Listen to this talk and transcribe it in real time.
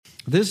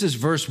This is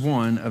verse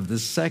 1 of the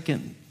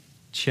second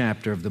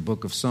chapter of the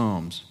book of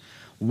Psalms.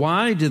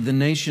 Why did the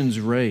nations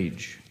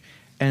rage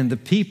and the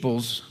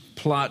peoples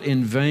plot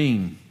in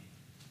vain?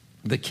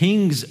 The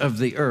kings of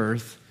the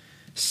earth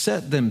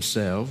set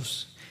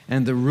themselves,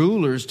 and the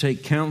rulers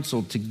take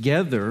counsel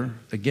together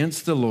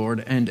against the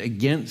Lord and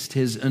against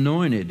his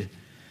anointed,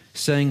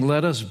 saying,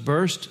 let us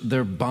burst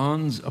their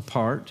bonds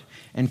apart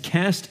and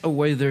cast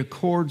away their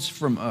cords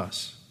from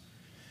us.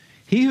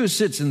 He who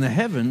sits in the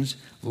heavens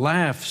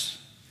laughs.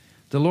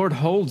 The Lord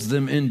holds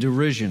them in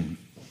derision.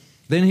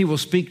 Then he will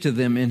speak to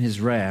them in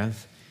his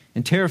wrath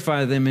and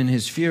terrify them in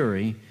his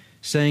fury,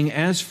 saying,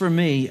 as for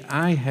me,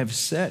 I have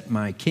set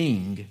my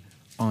king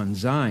on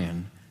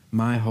Zion,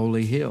 my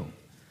holy hill.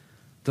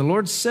 The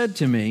Lord said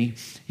to me,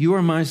 you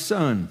are my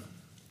son.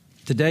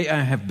 Today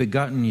I have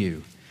begotten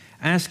you.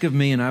 Ask of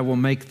me, and I will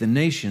make the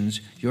nations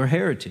your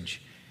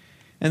heritage,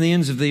 and the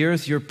ends of the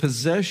earth your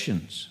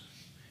possessions.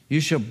 You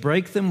shall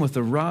break them with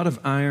a rod of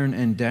iron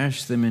and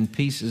dash them in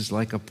pieces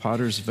like a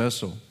potter's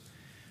vessel.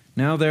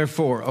 Now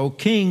therefore, O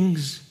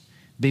kings,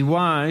 be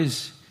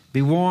wise,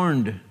 be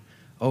warned,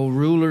 O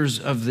rulers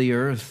of the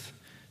earth.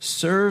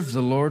 Serve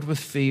the Lord with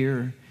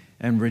fear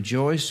and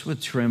rejoice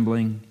with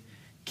trembling.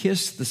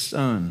 Kiss the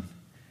Son,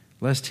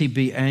 lest he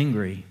be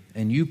angry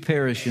and you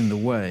perish in the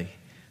way,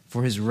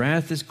 for his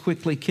wrath is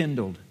quickly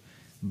kindled.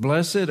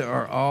 Blessed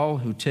are all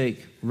who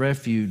take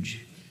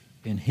refuge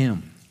in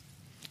him.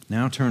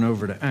 Now turn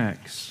over to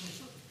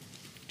Acts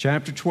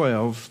chapter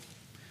 12,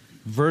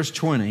 verse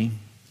 20.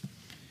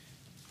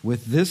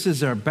 With this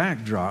as our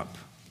backdrop,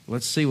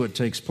 let's see what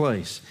takes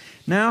place.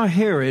 Now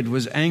Herod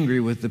was angry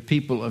with the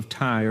people of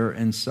Tyre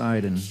and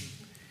Sidon,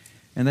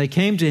 and they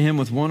came to him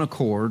with one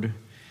accord,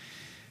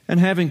 and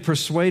having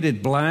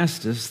persuaded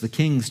Blastus, the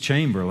king's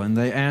chamberlain,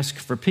 they asked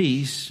for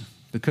peace,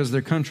 because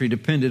their country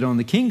depended on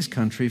the king's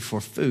country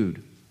for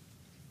food.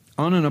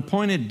 On an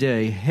appointed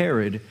day,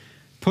 Herod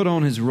put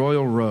on his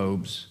royal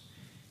robes.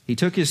 He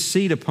took his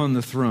seat upon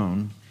the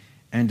throne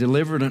and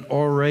delivered an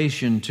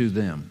oration to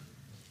them.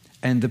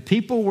 And the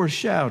people were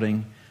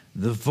shouting,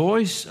 the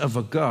voice of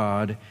a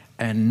God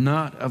and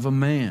not of a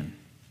man.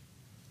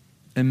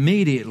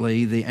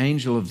 Immediately the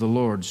angel of the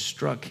Lord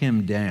struck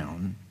him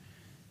down,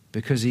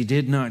 because he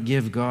did not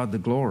give God the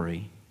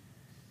glory,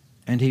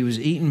 and he was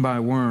eaten by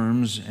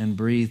worms and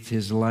breathed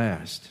his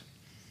last.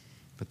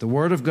 But the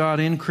word of God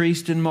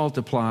increased and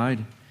multiplied,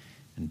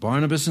 and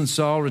Barnabas and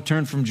Saul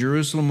returned from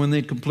Jerusalem when they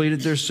had completed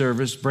their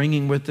service,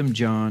 bringing with them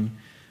John,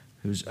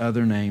 whose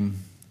other name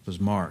was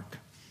Mark.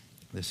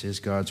 This is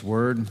God's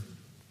word.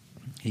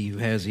 He who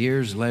has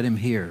ears, let him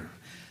hear.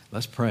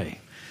 Let's pray.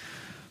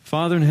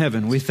 Father in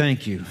heaven, we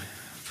thank you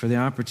for the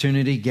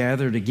opportunity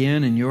gathered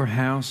again in your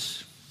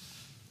house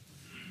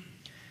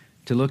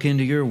to look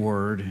into your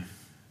word,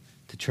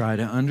 to try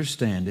to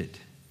understand it,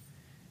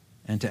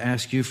 and to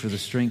ask you for the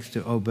strength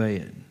to obey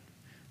it.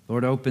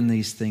 Lord, open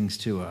these things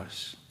to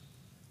us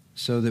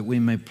so that we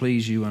may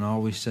please you in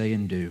all we say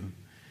and do.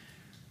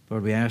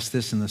 Lord, we ask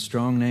this in the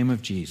strong name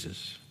of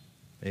Jesus.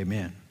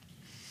 Amen.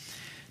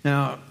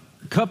 Now,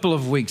 a couple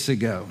of weeks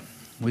ago,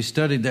 we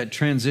studied that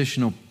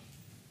transitional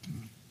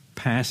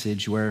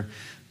passage where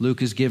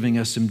Luke is giving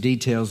us some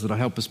details that will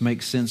help us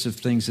make sense of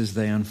things as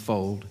they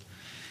unfold.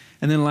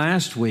 And then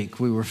last week,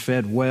 we were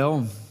fed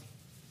well,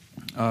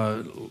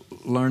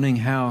 learning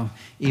how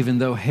even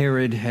though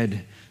Herod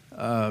had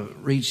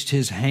reached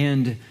his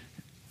hand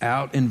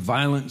out in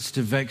violence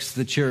to vex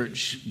the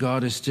church,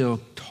 God is still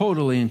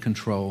totally in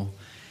control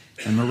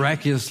and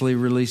miraculously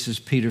releases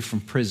Peter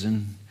from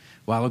prison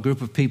while a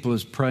group of people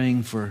is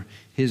praying for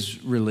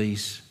his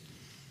release.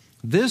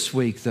 This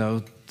week,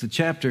 though, the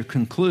chapter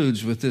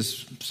concludes with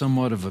this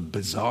somewhat of a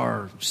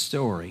bizarre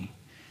story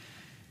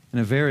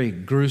and a very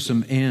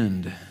gruesome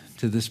end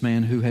to this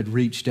man who had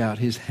reached out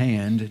his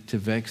hand to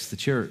vex the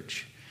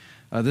church.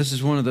 This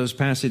is one of those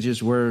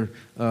passages where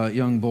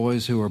young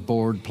boys who are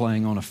bored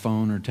playing on a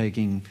phone or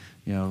taking,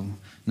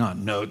 not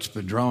notes,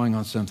 but drawing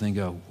on something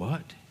go,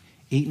 what?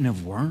 Eating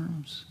of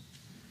worms?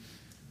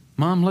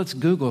 Mom, let's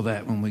Google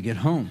that when we get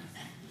home.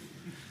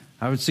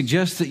 I would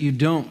suggest that you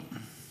don't,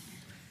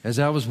 as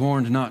I was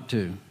warned not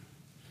to,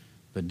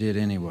 but did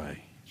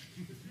anyway.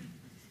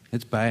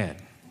 It's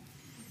bad.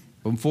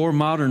 Before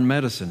modern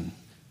medicine,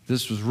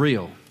 this was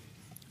real,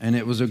 and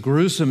it was a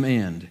gruesome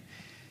end.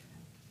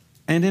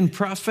 And in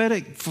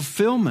prophetic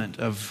fulfillment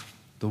of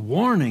the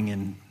warning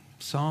in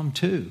Psalm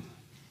 2,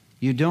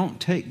 you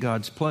don't take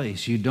God's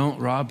place. You don't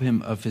rob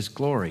him of his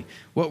glory.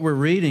 What we're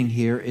reading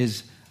here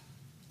is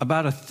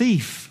about a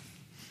thief,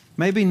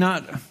 maybe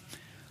not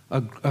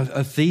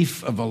a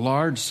thief of a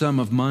large sum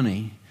of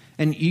money.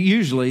 And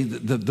usually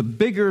the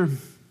bigger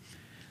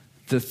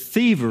the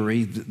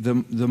thievery,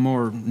 the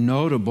more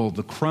notable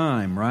the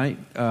crime, right?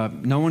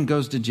 No one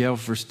goes to jail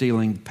for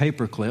stealing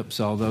paper clips,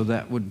 although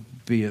that would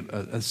be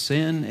a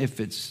sin if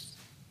it's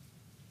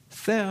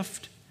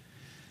theft.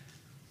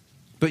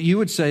 But you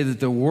would say that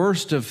the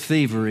worst of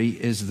thievery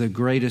is the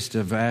greatest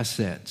of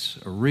assets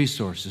or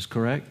resources,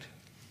 correct?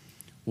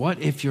 What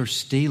if you're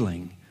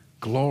stealing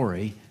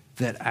glory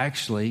that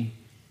actually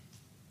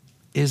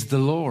is the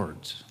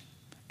Lord's?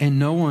 and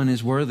no one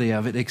is worthy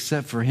of it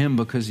except for him,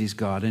 because he's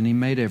God and he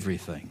made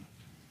everything.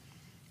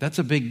 That's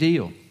a big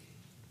deal.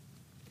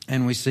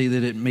 And we see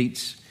that it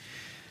meets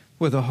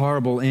with a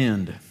horrible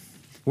end.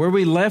 Where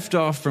we left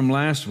off from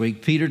last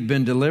week, Peter had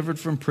been delivered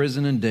from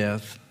prison and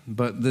death,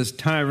 but this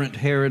tyrant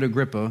Herod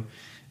Agrippa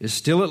is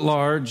still at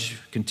large,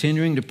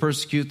 continuing to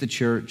persecute the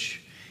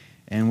church.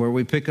 And where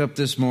we pick up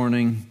this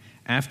morning,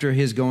 after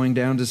his going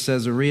down to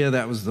Caesarea,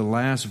 that was the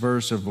last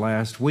verse of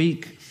last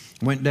week,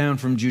 went down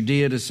from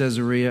Judea to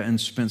Caesarea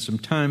and spent some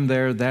time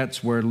there.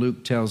 That's where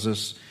Luke tells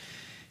us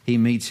he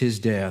meets his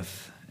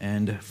death.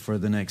 And for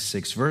the next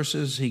 6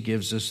 verses, he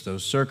gives us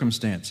those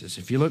circumstances.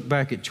 If you look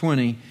back at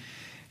 20,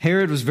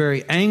 Herod was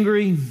very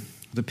angry.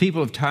 The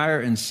people of Tyre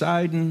and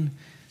Sidon,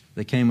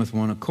 they came with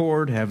one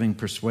accord, having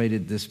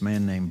persuaded this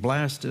man named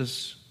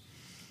Blastus.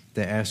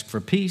 They asked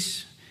for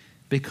peace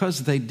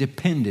because they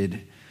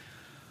depended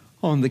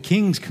on the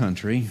king's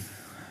country.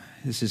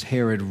 This is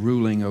Herod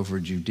ruling over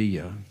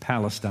Judea,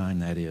 Palestine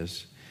that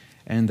is,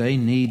 and they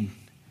need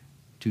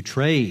to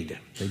trade.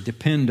 They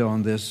depend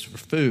on this for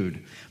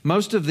food.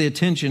 Most of the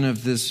attention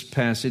of this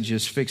passage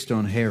is fixed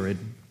on Herod.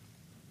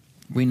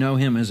 We know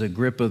him as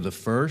Agrippa the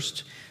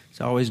First.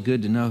 It's always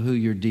good to know who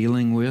you're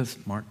dealing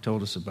with. Mark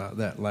told us about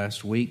that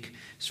last week,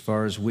 as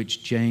far as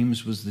which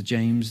James was the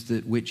James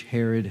that which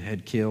Herod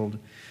had killed.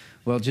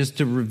 Well, just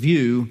to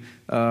review,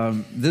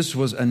 this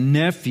was a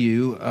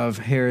nephew of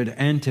Herod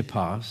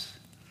Antipas.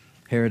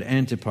 Herod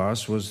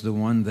Antipas was the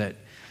one that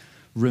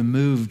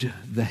removed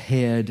the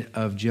head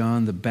of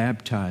John the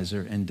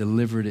Baptizer and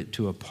delivered it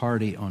to a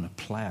party on a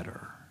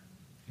platter.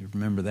 You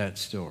remember that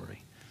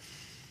story?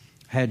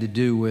 Had to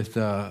do with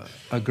a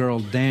girl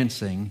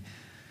dancing.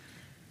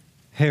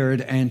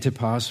 Herod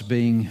Antipas,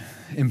 being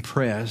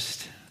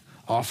impressed,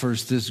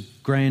 offers this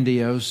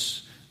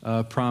grandiose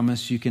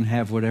promise: you can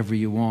have whatever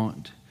you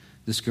want.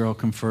 This girl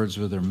confers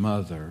with her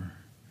mother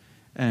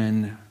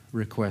and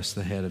requests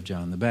the head of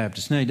John the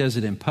Baptist. Now, he does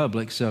it in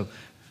public, so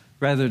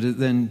rather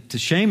than to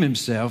shame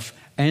himself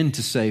and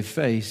to save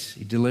face,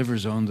 he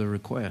delivers on the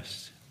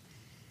request.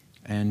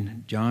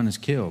 And John is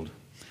killed.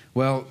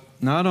 Well,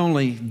 not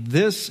only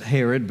this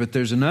Herod, but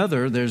there's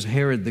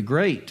Herod the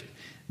Great.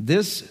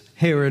 This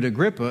Herod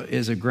Agrippa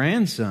is a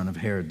grandson of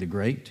Herod the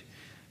Great,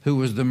 who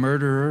was the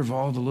murderer of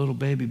all the little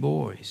baby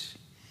boys,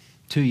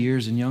 2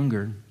 years and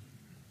younger,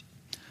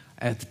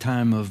 at the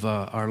time of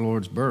our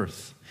Lord's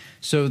birth.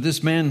 So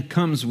this man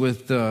comes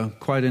with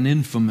quite an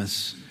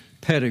infamous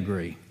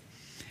pedigree.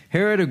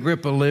 Herod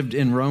Agrippa lived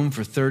in Rome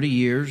for 30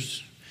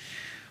 years,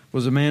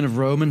 was a man of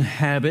Roman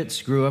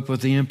habits, grew up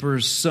with the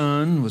emperor's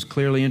son, was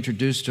clearly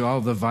introduced to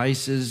all the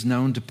vices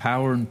known to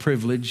power and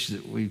privilege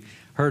that we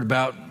heard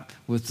about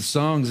with the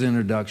song's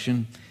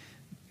introduction.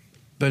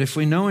 But if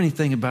we know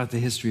anything about the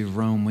history of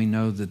Rome, we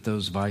know that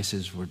those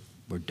vices were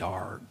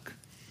dark.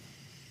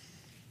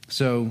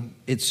 So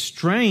it's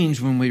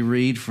strange when we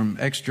read from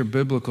extra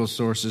biblical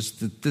sources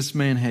that this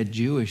man had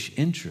Jewish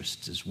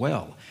interests as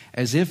well,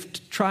 as if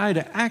to try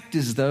to act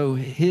as though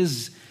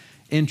his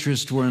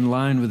interests were in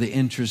line with the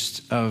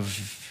interests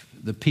of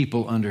the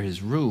people under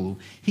his rule.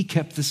 He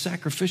kept the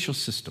sacrificial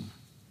system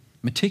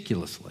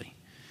meticulously,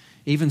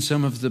 even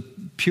some of the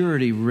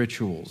purity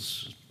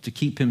rituals to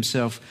keep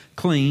himself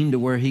clean, to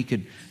where he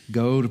could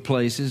go to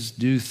places,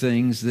 do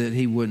things that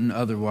he wouldn't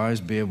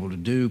otherwise be able to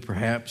do,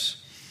 perhaps.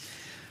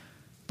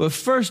 But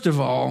first of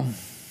all,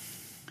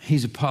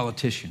 he's a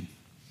politician.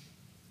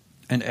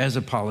 And as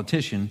a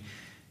politician,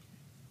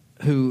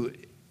 who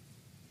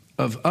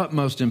of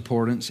utmost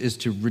importance is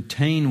to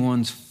retain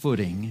one's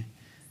footing,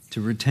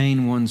 to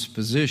retain one's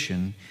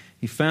position,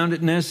 he found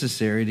it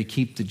necessary to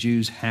keep the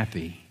Jews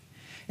happy.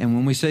 And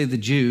when we say the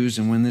Jews,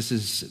 and when this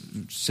is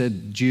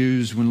said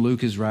Jews, when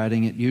Luke is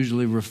writing, it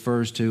usually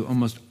refers to,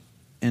 almost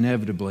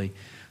inevitably,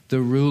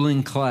 the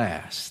ruling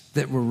class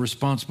that were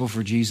responsible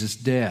for Jesus'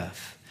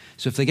 death.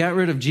 So if they got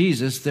rid of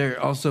Jesus, they're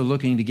also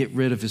looking to get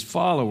rid of his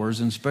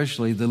followers, and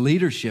especially the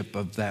leadership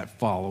of that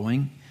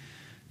following,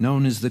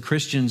 known as the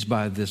Christians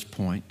by this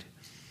point.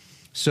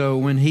 So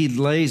when he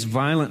lays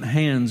violent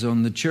hands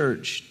on the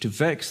church to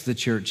vex the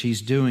church,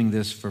 he's doing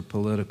this for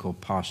political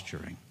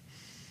posturing.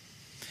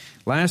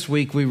 Last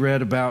week we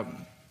read about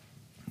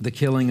the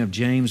killing of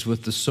James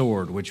with the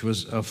sword, which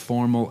was a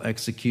formal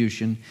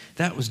execution.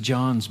 That was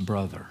John's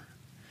brother.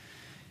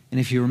 And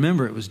if you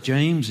remember, it was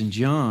James and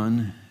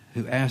John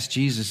who asked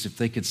Jesus if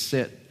they could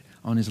sit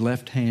on his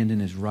left hand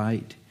and his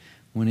right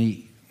when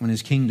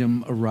his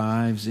kingdom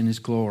arrives in his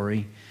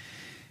glory.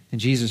 And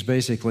Jesus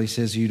basically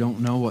says, you don't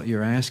know what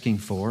you're asking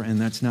for, and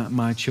that's not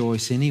my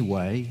choice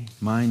anyway,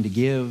 mine to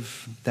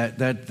give.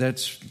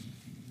 That's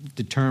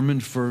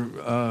determined for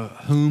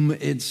whom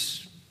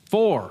it's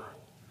for.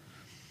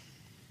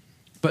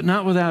 But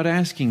not without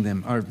asking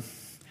them,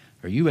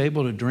 are you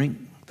able to drink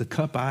the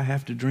cup I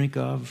have to drink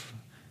of?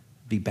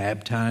 Be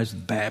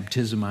baptized,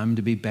 baptism I'm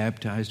to be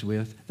baptized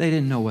with? They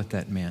didn't know what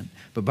that meant.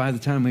 But by the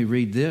time we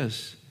read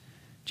this,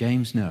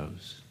 James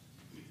knows.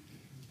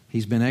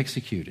 He's been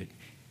executed.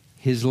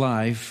 His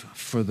life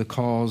for the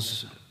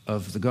cause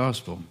of the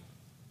gospel.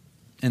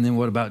 And then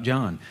what about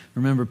John?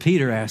 Remember,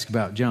 Peter asked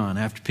about John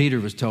after Peter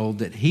was told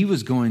that he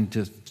was going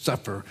to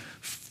suffer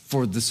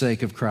for the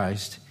sake of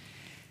Christ.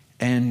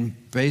 And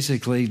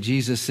basically,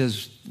 Jesus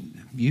says,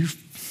 you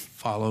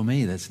follow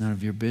me. That's none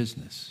of your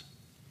business.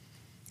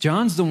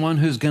 John's the one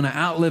who's going to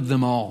outlive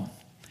them all.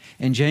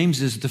 And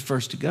James is the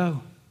first to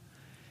go.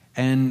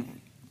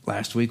 And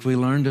last week we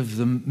learned of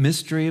the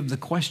mystery of the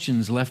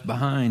questions left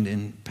behind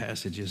in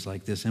passages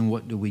like this. And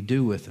what do we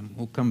do with them?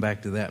 We'll come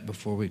back to that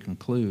before we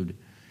conclude.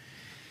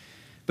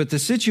 But the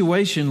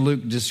situation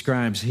Luke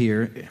describes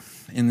here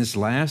in this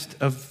last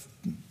of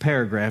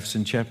paragraphs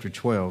in chapter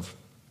 12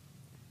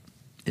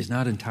 is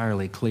not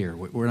entirely clear.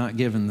 We're not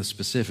given the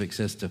specifics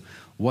as to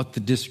what the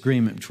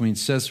disagreement between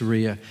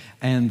Caesarea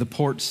and the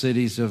port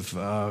cities of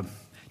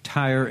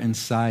Tyre and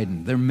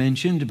Sidon. They're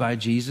mentioned by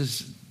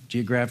Jesus,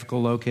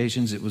 geographical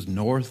locations. It was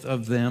north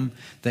of them.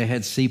 They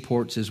had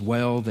seaports as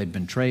well. They'd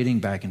been trading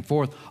back and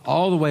forth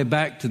all the way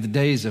back to the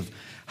days of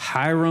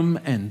Hiram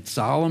and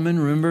Solomon.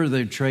 Remember,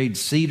 they'd trade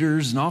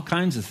cedars and all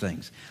kinds of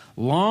things.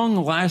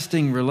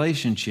 Long-lasting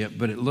relationship,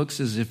 but it looks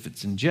as if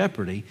it's in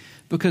jeopardy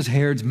because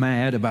Herod's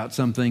mad about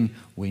something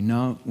we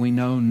know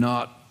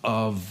not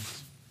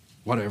of,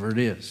 whatever it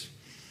is.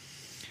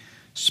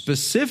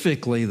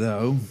 Specifically,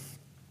 though,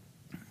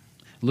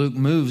 Luke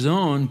moves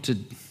on to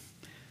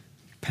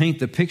paint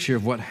the picture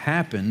of what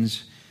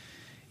happens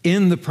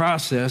in the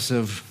process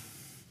of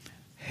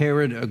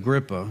Herod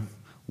Agrippa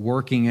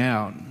working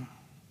out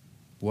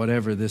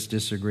whatever this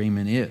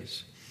disagreement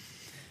is.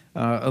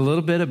 A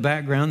little bit of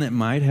background that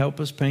might help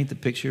us paint the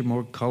picture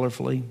more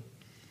colorfully.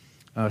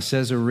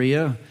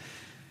 Caesarea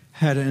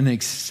had an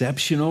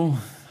exceptional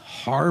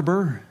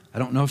harbor. I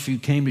don't know if you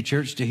came to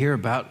church to hear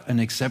about an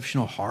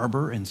exceptional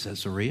harbor in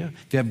Caesarea.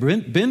 If you have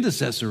been to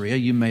Caesarea,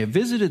 you may have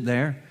visited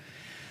there.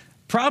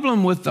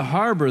 Problem with the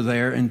harbor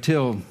there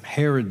until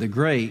Herod the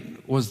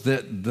Great was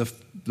that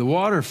the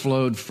water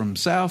flowed from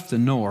south to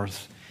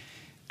north,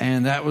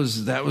 and that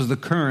was the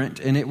current,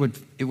 and it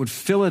would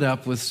fill it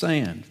up with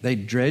sand.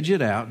 They'd dredge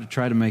it out to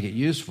try to make it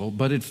useful,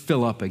 but it'd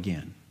fill up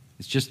again.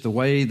 It's just the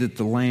way that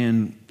the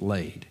land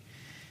laid.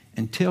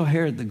 Until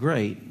Herod the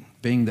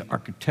Great, being the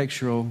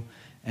architectural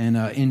and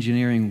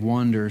engineering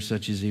wonder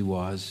such as he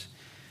was,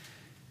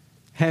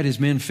 had his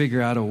men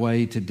figure out a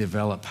way to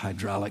develop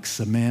hydraulic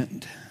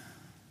cement.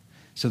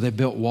 So they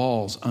built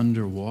walls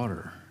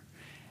underwater.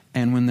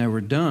 And when they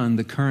were done,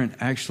 the current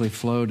actually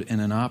flowed in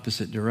an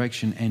opposite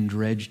direction and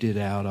dredged it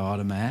out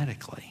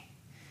automatically.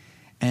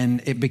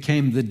 And it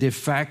became the de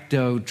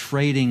facto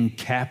trading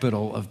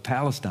capital of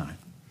Palestine.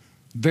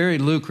 Very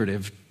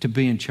lucrative to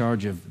be in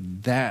charge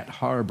of that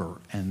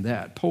harbor and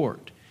that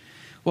port.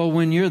 Well,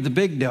 when you're the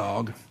big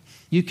dog,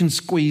 you can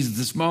squeeze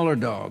the smaller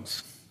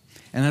dogs.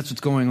 And that's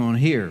what's going on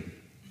here.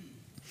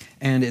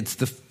 And it's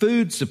the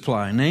food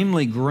supply,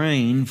 namely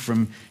grain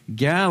from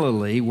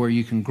Galilee, where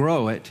you can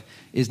grow it,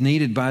 is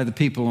needed by the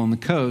people on the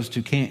coast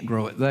who can't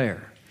grow it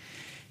there.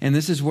 And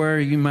this is where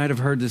you might have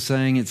heard the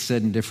saying, it's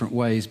said in different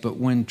ways, but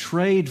when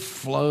trade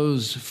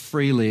flows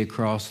freely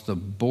across the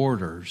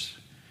borders,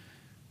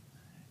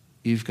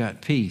 you've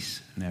got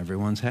peace and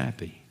everyone's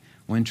happy.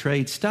 When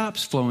trade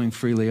stops flowing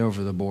freely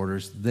over the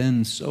borders,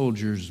 then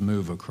soldiers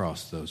move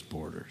across those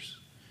borders.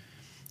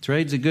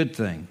 Trade's a good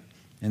thing.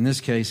 In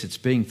this case, it's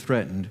being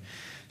threatened.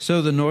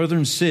 So the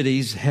northern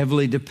cities,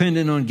 heavily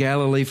dependent on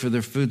Galilee for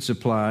their food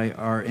supply,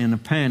 are in a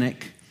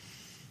panic.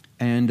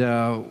 And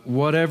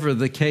whatever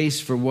the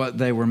case for what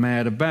they were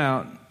mad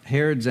about,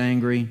 Herod's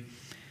angry.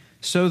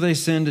 So they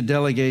send a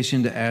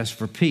delegation to ask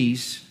for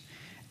peace.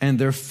 And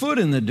their foot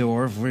in the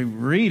door, if we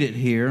read it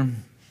here,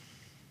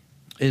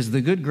 is the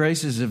good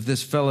graces of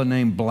this fellow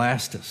named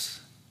Blastus.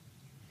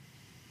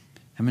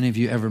 How many of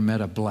you ever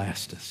met a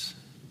Blastus?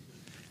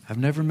 I've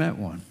never met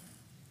one.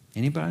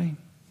 Anybody?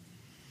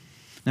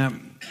 Now,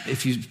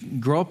 if you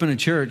grow up in a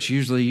church,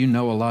 usually you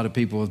know a lot of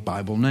people with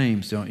Bible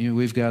names, don't you?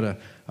 We've got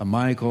a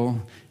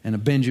Michael and a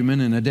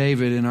Benjamin and a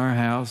David in our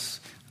house.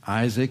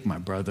 Isaac, my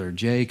brother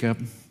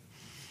Jacob.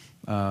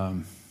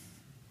 My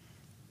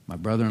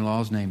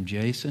brother-in-law's named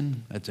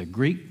Jason. That's a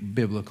Greek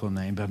biblical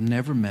name, but I've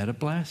never met a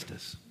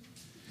Blastus.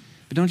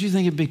 But don't you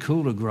think it'd be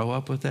cool to grow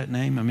up with that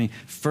name? I mean,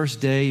 first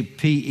day,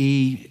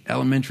 PE,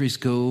 elementary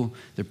school,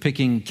 they're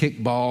picking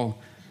kickball.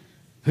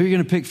 Who are you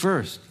going to pick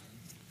first?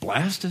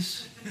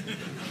 Blastus?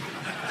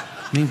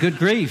 I mean, good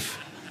grief.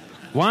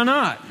 Why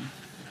not?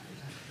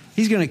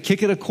 He's going to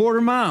kick it a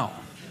quarter mile.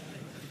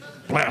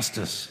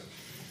 Blastus.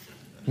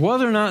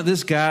 Whether or not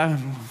this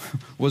guy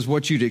was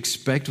what you'd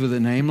expect with a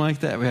name like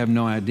that, we have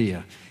no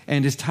idea.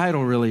 And his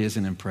title really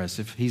isn't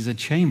impressive. He's a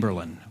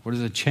chamberlain. What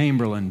does a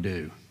chamberlain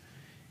do?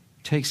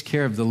 He takes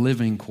care of the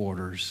living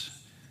quarters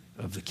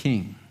of the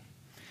king.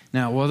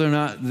 Now, whether or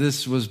not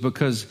this was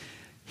because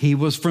he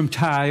was from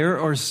Tyre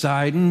or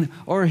Sidon,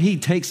 or he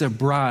takes a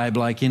bribe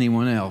like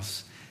anyone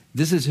else,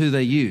 this is who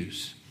they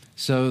use.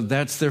 So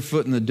that's their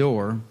foot in the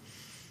door.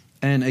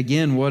 And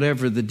again,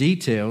 whatever the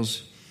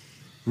details,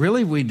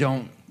 really we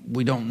don't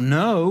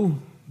know.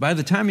 By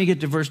the time you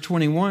get to verse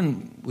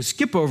 21, we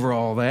skip over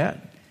all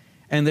that.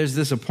 And there's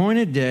this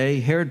appointed day.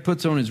 Herod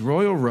puts on his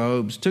royal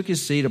robes, took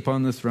his seat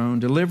upon the throne,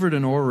 delivered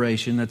an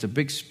oration. That's a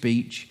big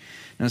speech.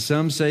 Now,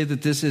 some say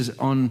that this is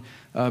on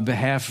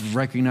behalf of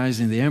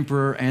recognizing the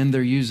emperor, and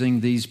they're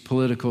using these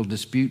political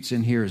disputes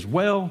in here as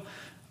well.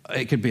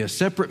 It could be a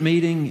separate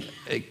meeting.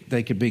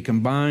 They could be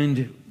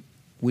combined.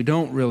 We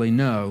don't really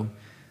know.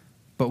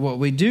 But what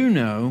we do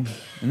know,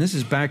 and this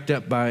is backed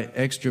up by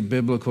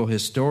extra-biblical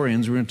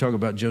historians, we're going to talk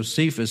about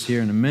Josephus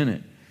here in a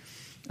minute.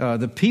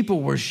 The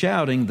people were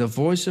shouting, "The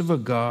voice of a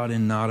God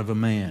and not of a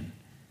man."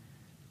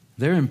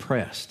 They're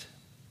impressed.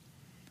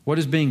 What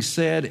is being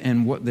said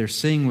and what they're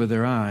seeing with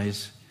their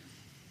eyes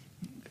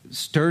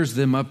stirs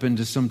them up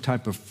into some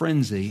type of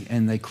frenzy,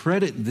 and they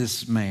credit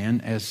this man,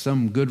 as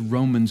some good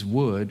Romans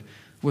would,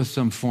 with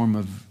some form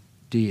of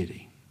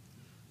deity.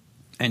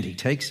 And he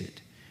takes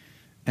it.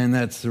 And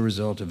that's the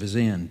result of his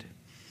end.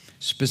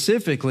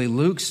 Specifically,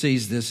 Luke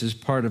sees this as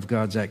part of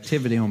God's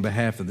activity on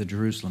behalf of the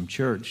Jerusalem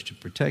church to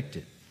protect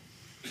it.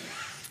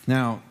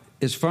 Now,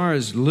 as far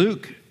as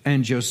Luke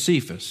and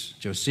Josephus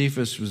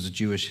was a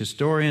Jewish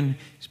historian.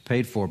 He's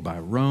paid for by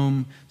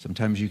Rome.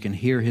 Sometimes you can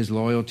hear his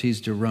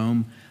loyalties to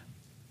Rome,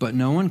 but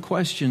no one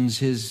questions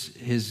his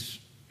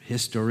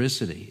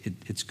historicity.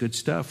 It's good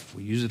stuff.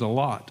 We use it a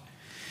lot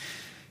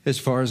as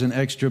far as an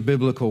extra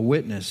biblical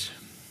witness.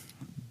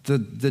 The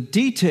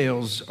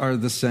details are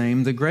the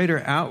same. The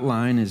greater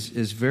outline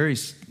is very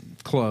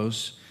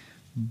close,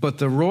 but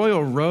the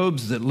royal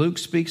robes that Luke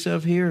speaks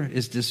of here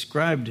is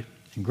described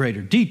in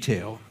greater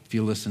detail if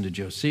you listen to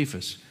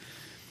Josephus.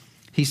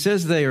 He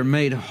says they are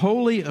made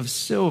wholly of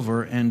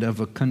silver and of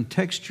a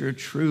contexture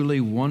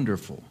truly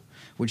wonderful,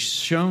 which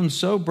shone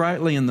so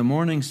brightly in the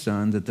morning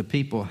sun that the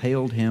people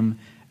hailed him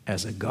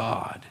as a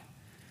god.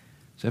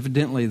 So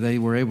evidently they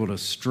were able to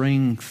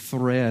string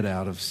thread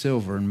out of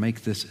silver and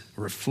make this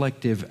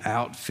reflective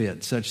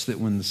outfit such that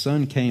when the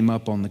sun came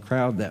up on the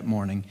crowd that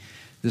morning,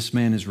 this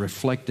man is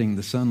reflecting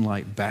the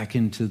sunlight back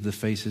into the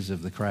faces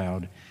of the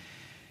crowd.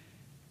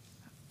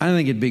 I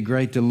think it'd be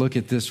great to look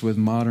at this with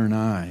modern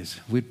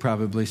eyes. We'd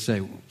probably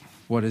say,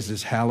 what is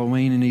this,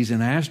 Halloween and he's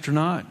an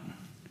astronaut?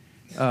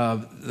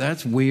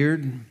 That's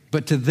weird.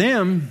 But to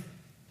them,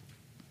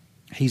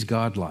 he's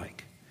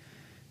godlike.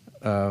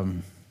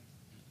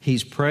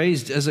 He's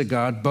praised as a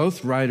god.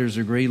 Both writers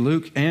agree,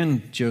 Luke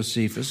and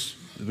Josephus,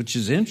 which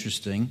is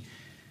interesting,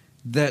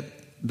 that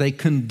they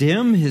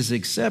condemn his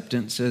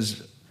acceptance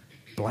as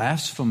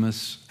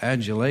blasphemous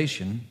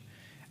adulation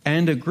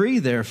and agree,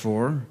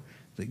 therefore,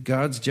 that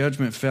God's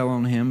judgment fell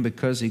on him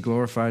because he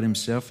glorified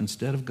himself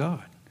instead of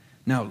God.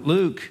 Now,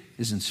 Luke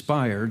is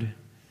inspired.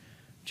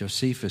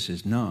 Josephus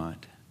is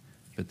not,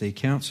 but the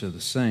accounts are the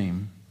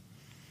same.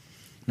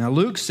 Now,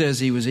 Luke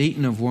says he was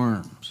eaten of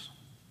worms.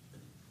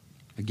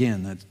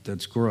 Again,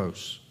 that's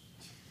gross.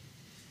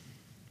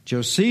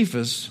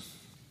 Josephus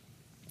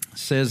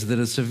says that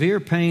a severe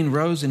pain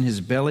rose in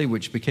his belly,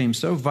 which became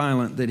so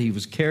violent that he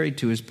was carried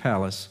to his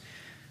palace,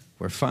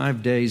 where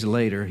 5 days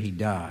later he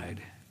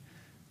died.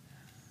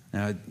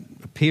 Now, it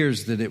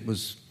appears that it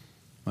was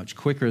much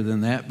quicker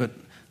than that, but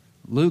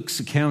Luke's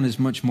account is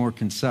much more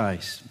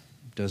concise.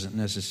 It doesn't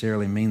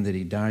necessarily mean that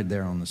he died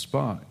there on the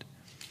spot.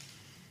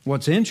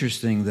 What's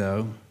interesting,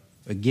 though,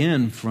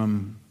 again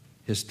from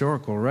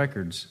historical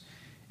records,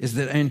 is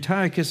that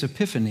Antiochus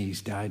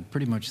Epiphanes died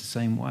pretty much the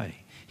same way.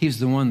 He's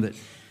the one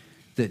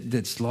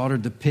that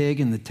slaughtered the pig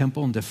in the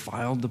temple and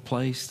defiled the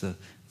place, the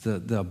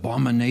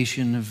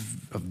abomination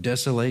of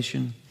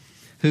desolation,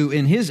 who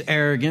in his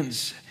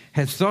arrogance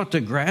had thought to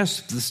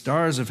grasp the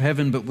stars of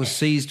heaven, but was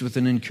seized with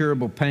an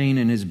incurable pain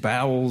in his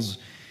bowels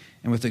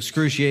and with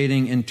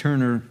excruciating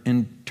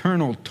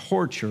internal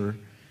torture,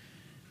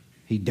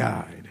 he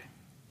died.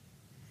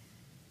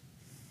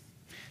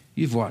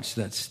 You've watched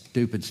that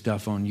stupid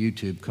stuff on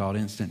YouTube called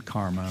Instant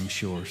Karma, I'm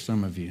sure,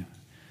 some of you.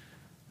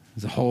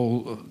 There's a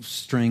whole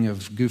string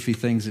of goofy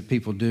things that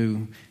people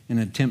do in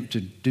an attempt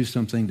to do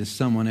something to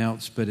someone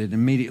else, but it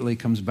immediately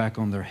comes back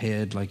on their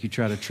head, like you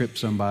try to trip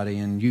somebody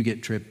and you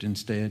get tripped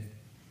instead.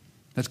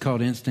 That's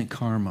called instant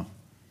karma.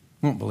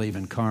 I won't believe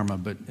in karma,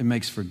 but it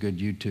makes for good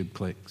YouTube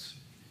clicks.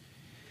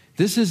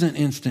 This isn't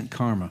instant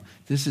karma.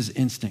 This is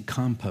instant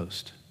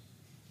compost.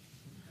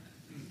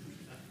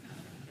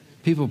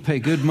 People pay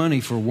good money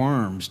for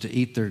worms to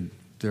eat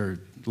their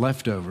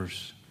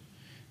leftovers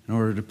in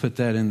order to put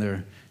that in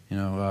their,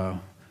 what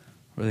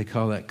do they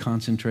call that,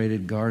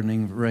 concentrated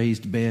gardening,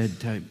 raised bed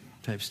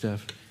type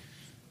stuff.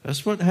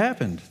 That's what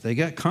happened. They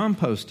got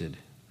composted.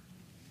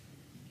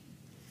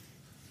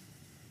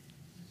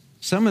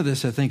 Some of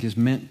this, I think, is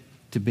meant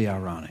to be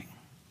ironic,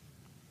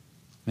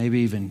 maybe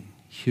even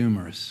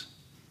humorous.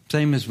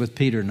 Same as with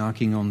Peter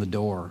knocking on the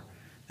door.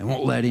 They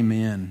won't let him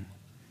in.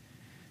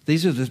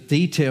 These are the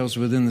details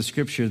within the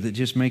Scripture that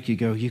just make you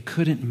go, you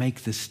couldn't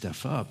make this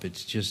stuff up.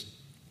 It's just,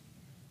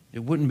 it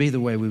wouldn't be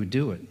the way we would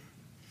do it.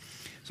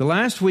 So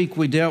last week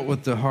we dealt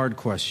with the hard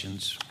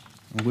questions.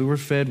 We were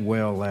fed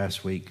well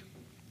last week.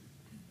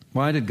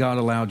 Why did God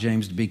allow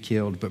James to be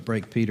killed but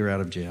break Peter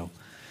out of jail?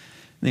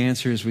 The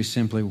answer is we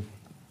simply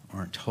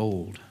aren't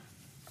told.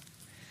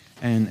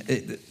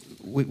 And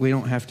we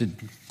don't have to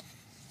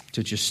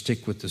to just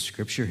stick with the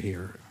scripture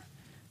here.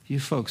 You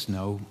folks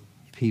know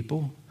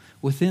people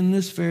within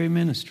this very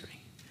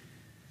ministry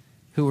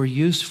who are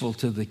useful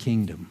to the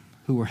kingdom,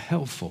 who were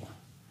helpful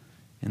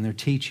in their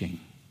teaching.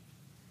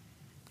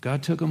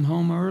 God took them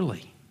home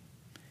early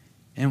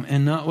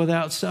and not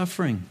without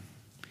suffering.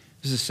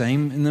 It's the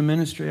same in the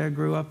ministry I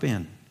grew up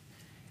in.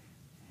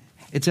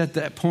 It's at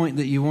that point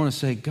that you want to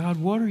say, God,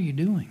 what are you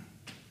doing?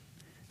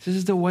 This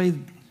is the way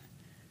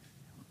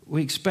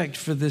we expect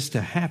for this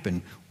to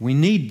happen. We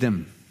need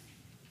them.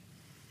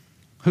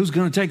 Who's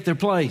going to take their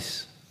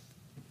place?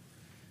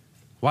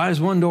 Why is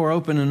one door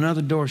open and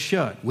another door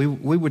shut? We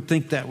would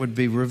think that would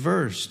be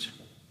reversed.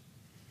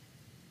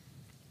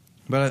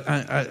 But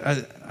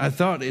I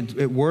thought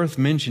it worth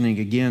mentioning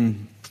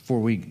again before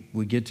we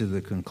get to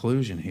the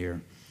conclusion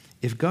here.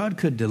 If God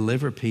could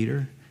deliver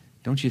Peter,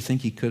 don't you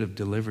think he could have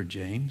delivered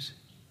James?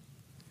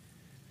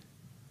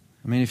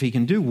 I mean, if he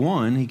can do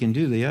one, he can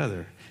do the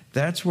other.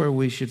 That's where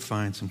we should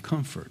find some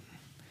comfort.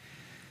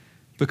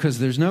 Because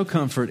there's no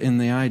comfort in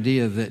the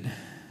idea that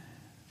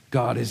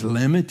God is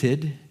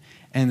limited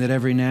and that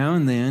every now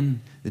and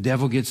then the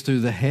devil gets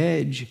through the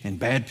hedge and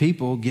bad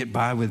people get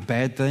by with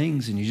bad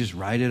things and you just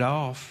write it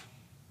off.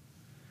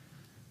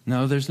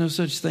 No, there's no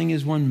such thing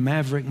as one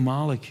maverick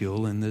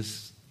molecule in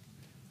this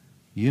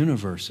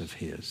universe of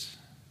his.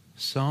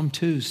 Psalm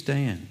 2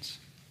 stands.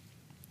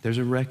 There's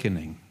a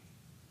reckoning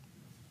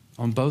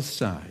on both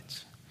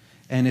sides.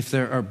 And if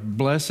there are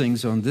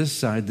blessings on this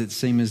side that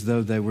seem as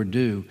though they were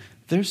due,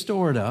 they're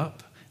stored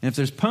up. And if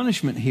there's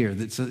punishment here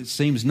that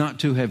seems not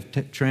to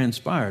have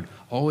transpired,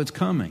 it's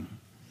coming.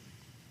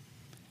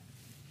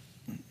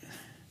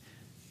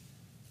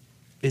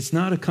 It's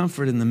not a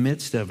comfort in the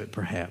midst of it,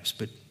 perhaps,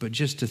 but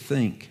just to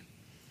think.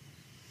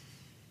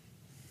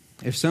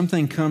 If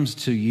something comes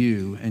to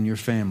you and your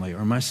family,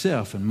 or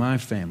myself and my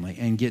family,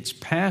 and gets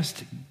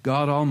past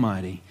God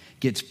Almighty,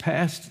 gets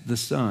past the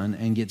Son,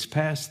 and gets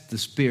past the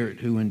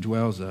Spirit who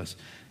indwells us,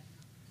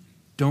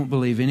 don't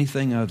believe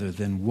anything other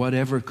than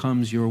whatever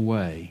comes your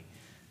way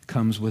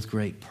comes with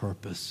great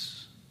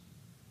purpose.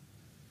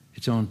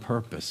 It's on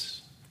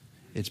purpose.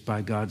 It's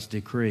by God's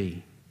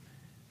decree.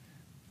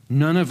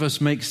 None of us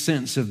make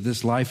sense of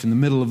this life in the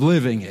middle of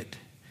living it.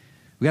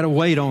 We got to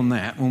wait on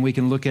that when we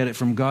can look at it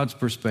from God's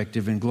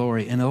perspective in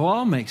glory. And it'll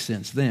all make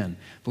sense then.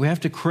 But we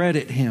have to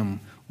credit him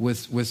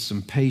with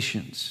some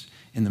patience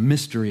in the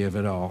mystery of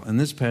it all. And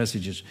this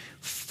passage is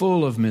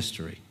full of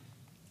mystery.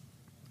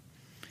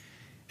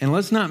 And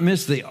let's not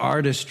miss the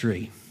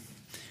artistry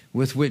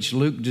with which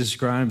Luke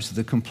describes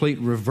the complete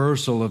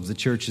reversal of the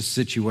church's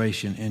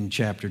situation in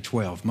chapter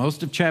 12.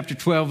 Most of chapter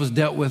 12 was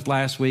dealt with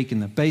last week,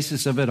 and the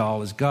basis of it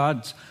all is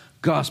God's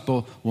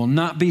gospel will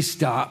not be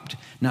stopped,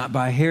 not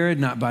by Herod,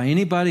 not by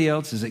anybody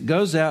else. As it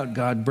goes out,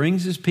 God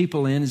brings his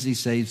people in as he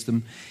saves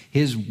them.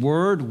 His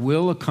word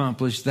will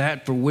accomplish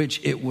that for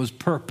which it was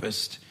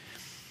purposed.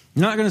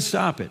 Not going to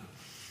stop it.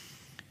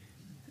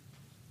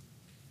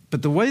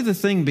 But the way the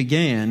thing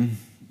began,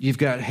 you've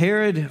got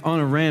Herod on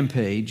a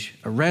rampage,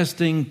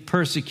 arresting,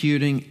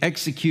 persecuting,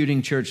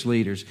 executing church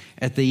leaders.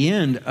 At the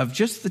end of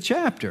just the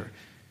chapter,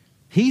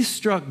 he's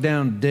struck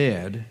down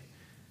dead.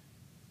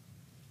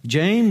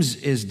 James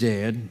is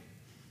dead.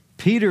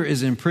 Peter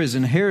is in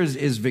prison. Herod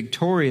is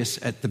victorious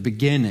at the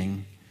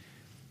beginning.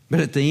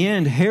 But at the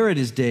end, Herod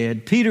is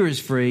dead, Peter is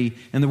free,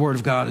 and the word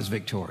of God is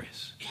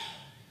victorious.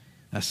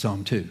 That's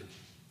Psalm 2.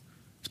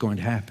 It's going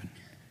to happen.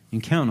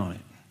 You can count on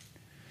it.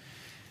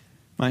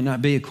 Might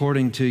not be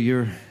according to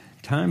your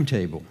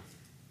timetable,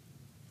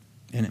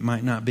 and it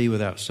might not be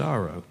without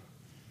sorrow,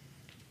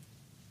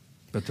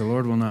 but the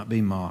Lord will not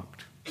be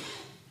mocked.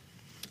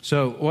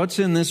 So, what's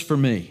in this for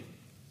me?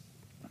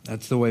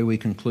 That's the way we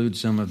conclude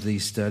some of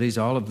these studies.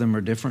 All of them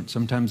are different.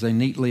 Sometimes they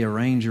neatly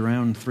arrange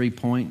around 3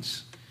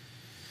 points,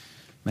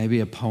 maybe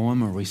a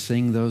poem, or we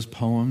sing those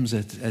poems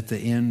at the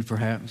end,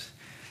 perhaps.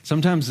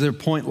 Sometimes they're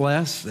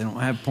pointless. They don't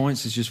have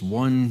points. It's just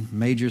one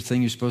major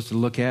thing you're supposed to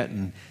look at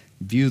and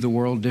view the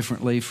world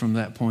differently from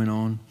that point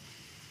on.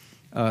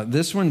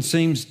 This one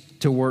seems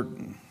to work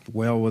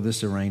well with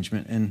this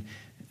arrangement, and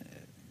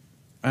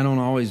I don't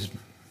always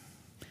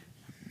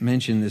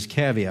mention this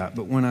caveat,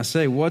 but when I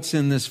say what's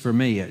in this for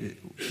me,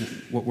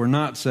 what we're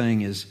not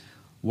saying is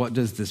what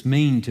does this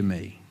mean to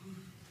me?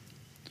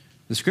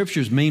 The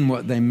scriptures mean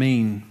what they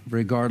mean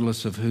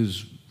regardless of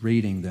who's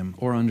reading them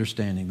or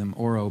understanding them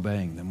or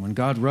obeying them. When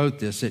God wrote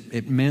this,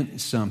 it meant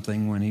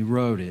something when he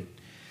wrote it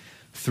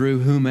through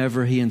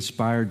whomever he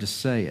inspired to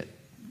say it.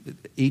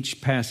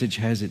 Each passage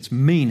has its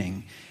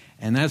meaning,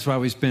 and that's why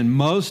we spend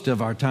most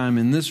of our time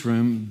in this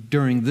room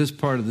during this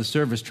part of the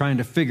service trying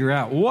to figure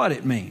out what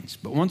it means.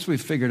 But once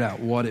we've figured out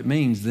what it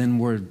means, then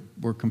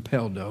we're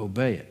compelled to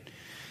obey it.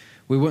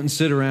 We wouldn't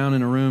sit around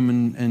in a room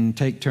and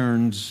take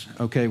turns.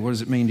 Okay, what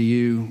does it mean to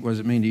you? What does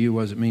it mean to you?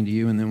 What does it mean to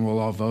you? And then we'll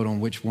all vote on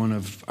which one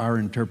of our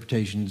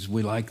interpretations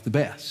we like the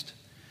best.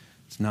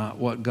 It's not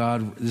what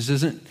God... This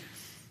isn't...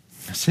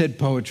 I said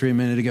poetry a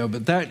minute ago,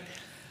 but that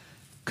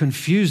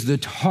confused the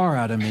tar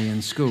out of me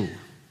in school.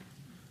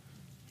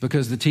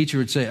 Because the teacher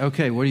would say,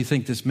 okay, what do you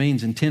think this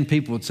means? And 10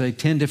 people would say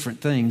 10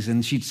 different things,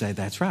 and she'd say,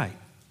 that's right.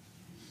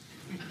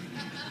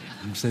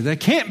 You say, that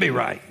can't be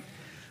right.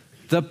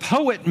 The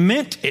poet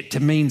meant it to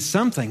mean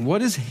something. What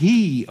does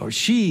he or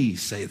she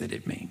say that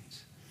it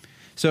means?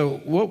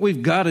 So what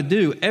we've got to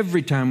do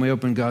every time we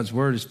open God's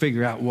Word is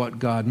figure out what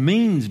God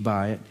means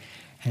by it,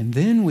 and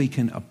then we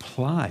can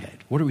apply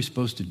it. What are we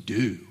supposed to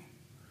do?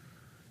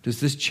 Does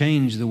this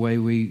change the way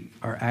we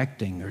are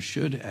acting or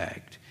should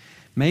act?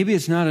 Maybe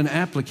it's not an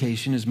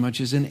application as much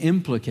as an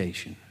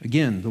implication.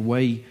 Again, the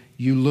way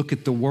you look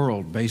at the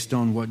world based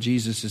on what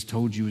Jesus has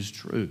told you is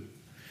true.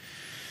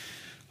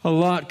 A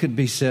lot could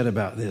be said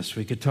about this.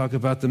 We could talk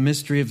about the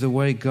mystery of the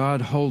way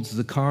God holds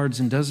the cards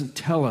and doesn't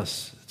tell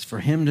us. It's for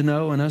Him to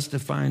know and us to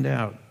find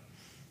out.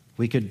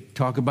 We could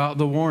talk about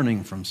the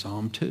warning from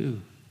Psalm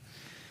 2.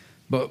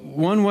 But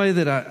one way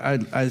that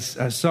I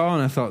saw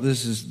and I thought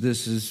this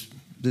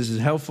is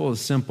helpful,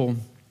 is simple.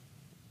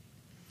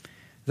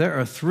 There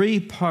are three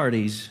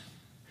parties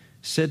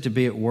said to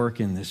be at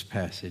work in this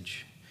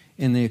passage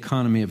in the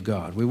economy of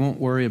God. We won't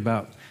worry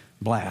about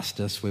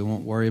Blastus. We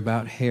won't worry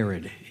about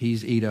Herod.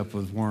 He's eat up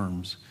with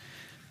worms.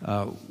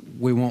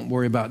 We won't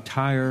worry about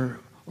Tyre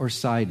or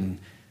Sidon.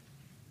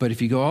 But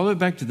if you go all the way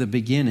back to the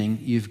beginning,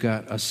 you've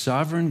got a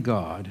sovereign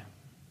God.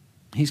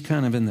 He's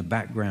kind of in the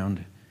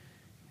background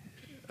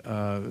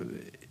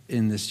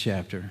in this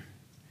chapter.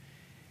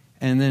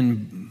 And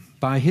then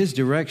by His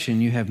direction,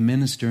 you have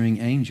ministering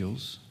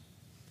angels.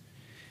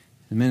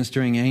 The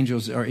ministering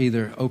angels are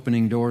either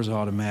opening doors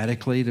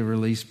automatically to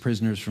release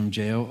prisoners from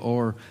jail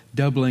or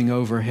doubling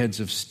over heads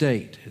of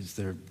state as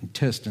their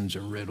intestines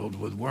are riddled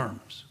with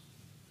worms.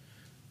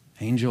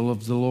 Angel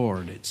of the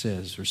Lord, it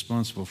says,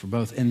 responsible for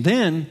both. And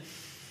then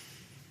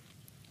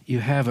you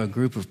have a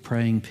group of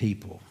praying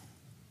people.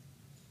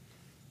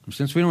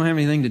 Since we don't have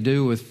anything to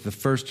do with the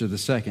first or the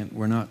second,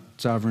 we're not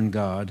sovereign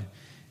God,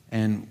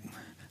 and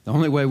the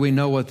only way we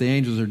know what the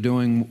angels are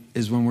doing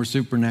is when we're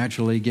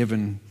supernaturally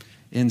given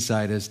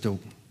insight as to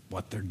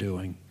what they're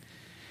doing.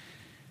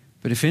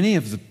 But if any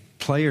of the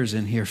players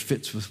in here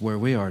fits with where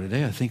we are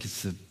today, I think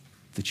it's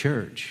the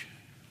church,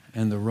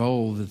 and the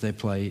role that they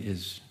play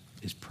is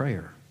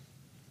prayer.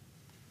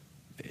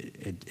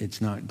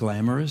 It's not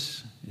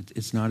glamorous.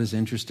 It's not as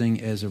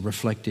interesting as a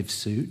reflective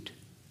suit.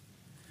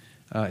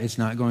 It's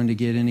not going to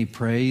get any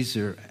praise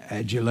or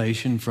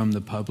adulation from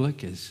the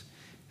public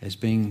as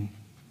being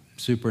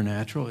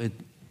supernatural.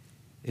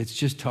 It's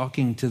just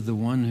talking to the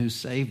one who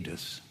saved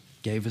us,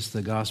 gave us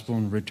the gospel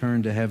and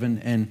returned to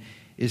heaven, and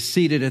is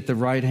seated at the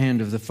right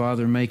hand of the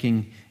Father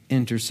making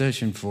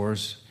intercession for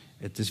us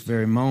at this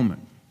very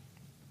moment.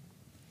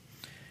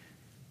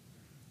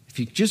 If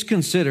you just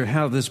consider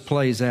how this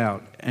plays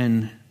out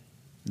and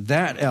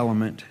that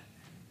element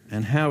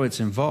and how it's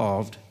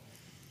involved,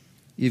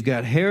 you've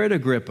got Herod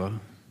Agrippa.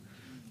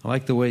 I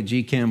like the way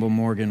G. Campbell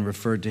Morgan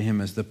referred to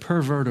him as the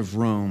pervert of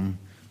Rome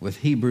with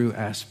Hebrew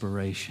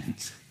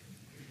aspirations.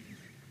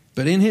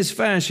 But in his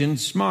fashion,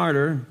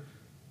 smarter,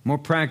 more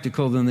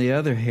practical than the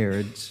other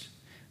Herods,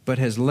 but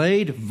has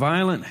laid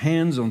violent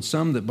hands on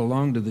some that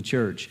belong to the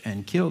church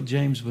and killed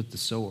James with the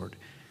sword.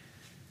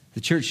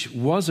 The church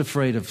was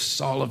afraid of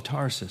Saul of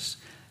Tarsus.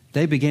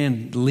 They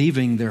began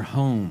leaving their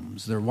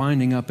homes. They're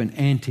winding up in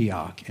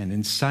Antioch and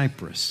in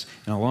Cyprus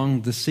and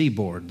along the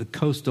seaboard, the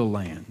coastal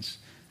lands,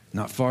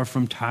 not far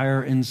from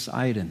Tyre and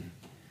Sidon.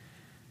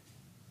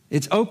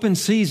 It's open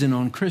season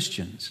on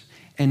Christians.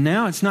 And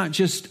now it's not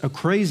just a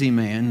crazy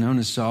man known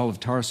as Saul of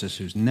Tarsus,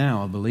 who's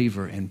now a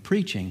believer and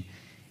preaching.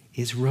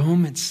 It's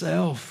Rome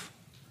itself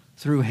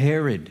through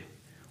Herod.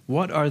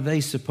 What are they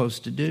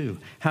supposed to do?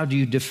 How do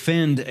you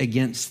defend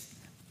against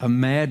a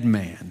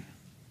madman?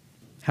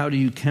 How do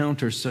you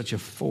counter such a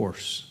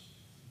force?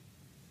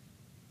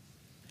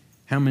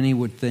 How many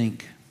would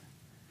think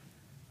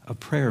a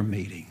prayer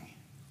meeting?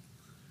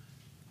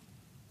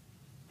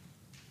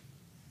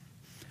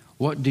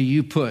 What do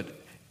you put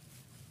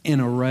in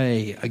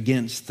array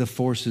against the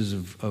forces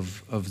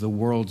of the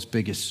world's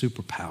biggest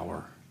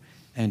superpower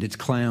and its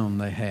clown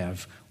they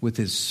have with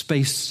his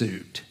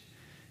spacesuit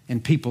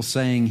and people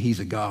saying he's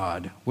a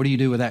god? What do you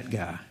do with that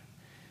guy?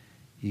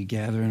 You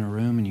gather in a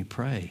room and you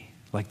pray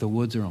like the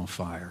woods are on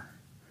fire.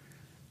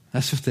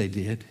 That's what they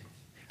did.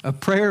 A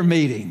prayer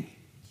meeting.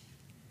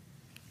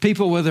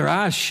 People with their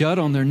eyes shut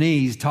on their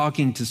knees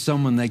talking to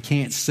someone they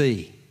can't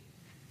see.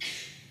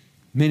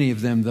 Many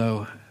of them,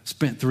 though,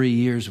 spent 3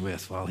 years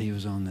with while he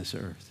was on this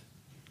earth.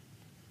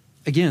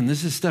 Again,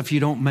 this is stuff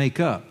you don't make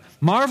up.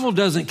 Marvel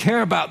doesn't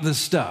care about this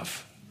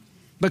stuff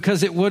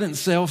because it wouldn't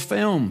sell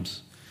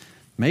films.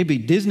 Maybe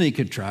Disney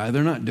could try.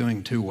 They're not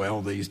doing too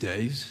well these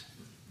days.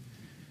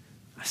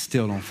 I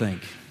still don't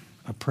think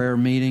a prayer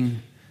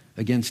meeting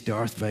against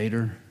Darth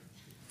Vader.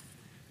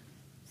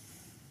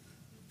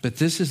 But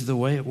this is the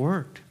way it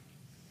worked.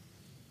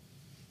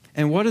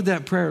 And what did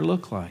that prayer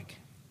look like?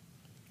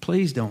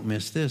 Please don't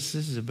miss this.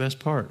 This is the best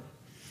part.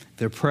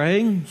 They're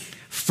praying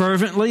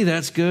fervently.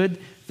 That's good.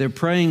 They're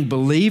praying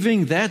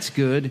believing. That's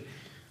good.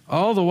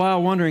 All the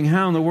while wondering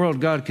how in the world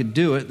God could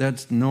do it.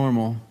 That's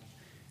normal.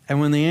 And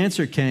when the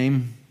answer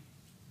came,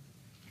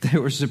 they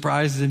were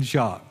surprised and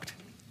shocked.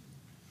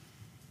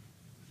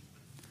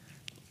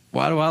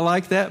 Why do I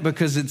like that?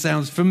 Because it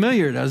sounds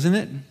familiar, doesn't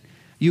it?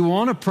 You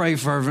want to pray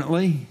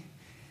fervently.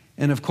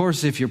 And of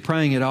course, if you're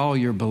praying at all,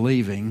 you're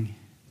believing.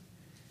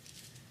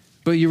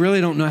 But you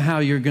really don't know how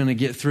you're going to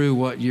get through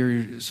what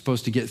you're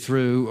supposed to get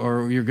through,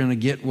 or you're going to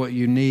get what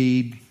you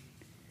need.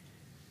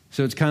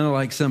 So it's kind of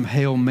like some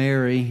Hail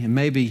Mary. And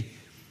maybe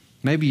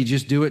you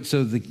just do it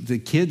so the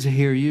kids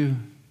hear you.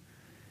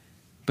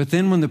 But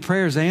then when the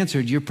prayer is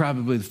answered, you're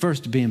probably the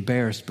first to be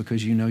embarrassed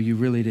because you know you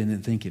really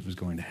didn't think it was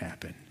going to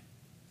happen.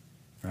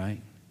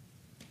 Right?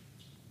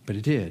 But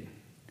it did.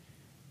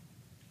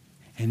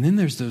 And then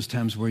there's those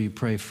times where you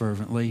pray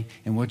fervently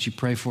and what you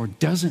pray for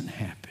doesn't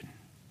happen.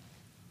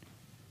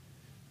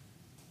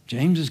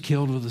 James is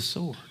killed with a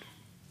sword.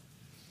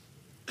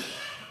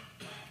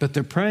 But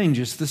they're praying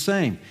just the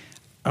same.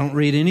 I don't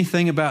read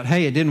anything about,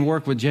 hey, it didn't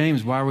work with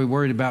James. Why are we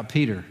worried about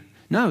Peter?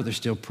 No, they're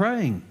still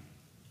praying.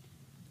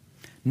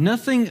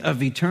 Nothing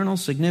of eternal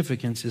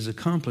significance is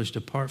accomplished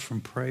apart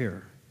from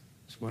prayer,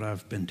 is what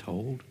I've been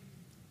told.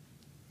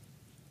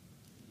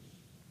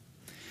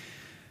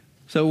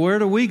 So where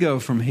do we go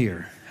from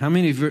here? How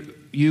many of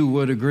you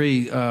would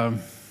agree the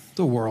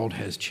world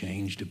has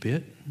changed a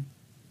bit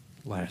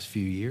the last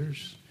few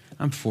years?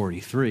 I'm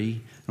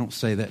 43. I don't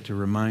say that to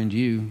remind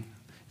you.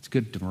 It's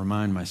good to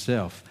remind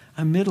myself.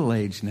 I'm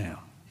middle-aged now.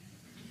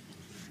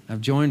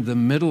 I've joined the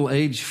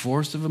middle-aged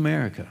force of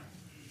America.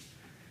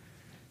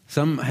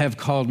 Some have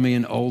called me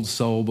an old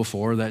soul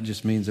before. That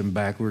just means I'm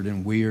backward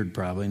and weird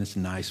probably, and it's a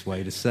nice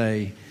way to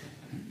say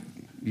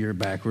you're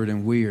backward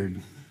and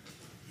weird.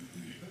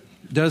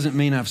 Doesn't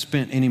mean I've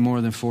spent any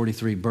more than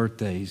 43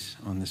 birthdays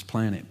on this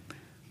planet.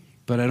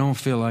 But I don't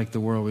feel like the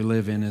world we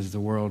live in is the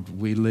world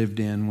we lived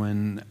in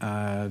when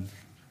I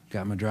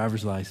got my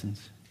driver's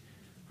license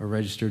or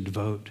registered to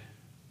vote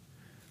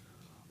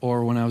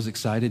or when I was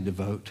excited to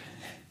vote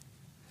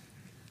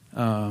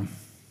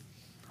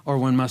or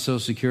when my Social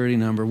Security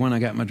number, when I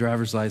got my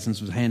driver's license,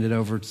 was handed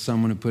over to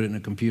someone who put it in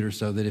a computer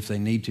so that if they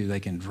need to, they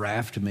can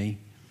draft me,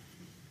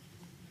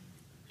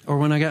 or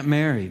when I got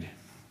married,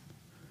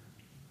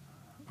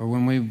 or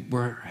when we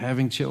were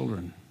having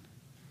children.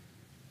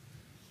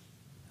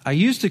 I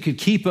used to could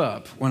keep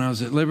up when I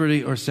was at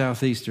Liberty or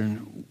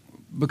Southeastern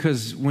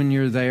because when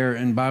you're there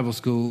in Bible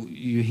school,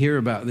 you hear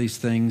about these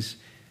things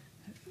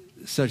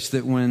such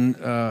that when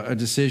a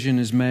decision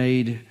is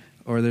made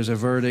or there's a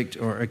verdict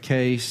or a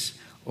case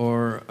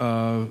or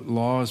a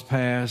law is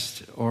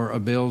passed or a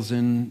bill's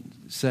in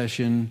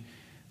session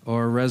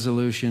or a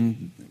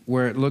resolution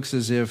where it looks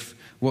as if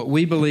what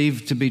we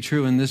believe to be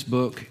true in this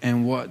book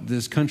and what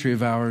this country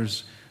of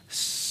ours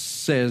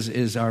says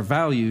is our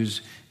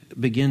values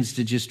begins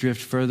to just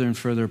drift further and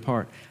further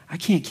apart. I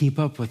can't keep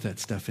up with that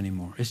stuff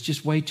anymore. It's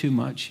just way too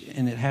much,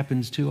 and it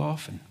happens too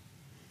often.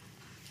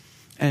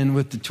 And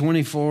with the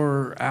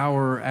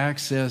 24-hour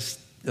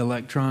access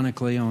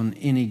electronically on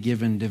any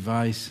given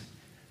device,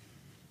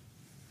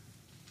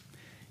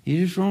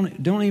 you just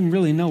don't even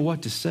really know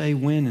what to say,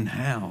 when, and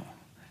how,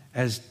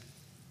 as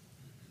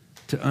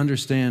to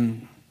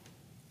understand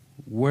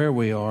where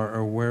we are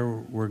or where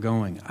we're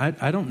going.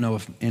 I don't know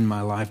if in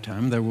my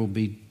lifetime there will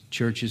be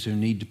churches who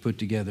need to put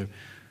together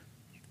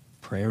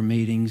prayer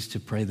meetings to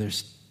pray their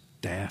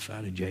staff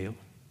out of jail.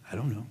 I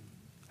don't know.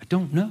 I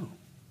don't know.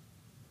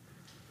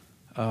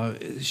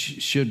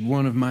 Should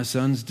one of my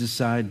sons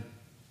decide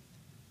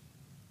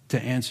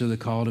to answer the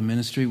call to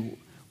ministry,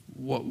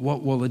 what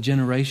will a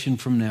generation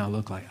from now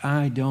look like?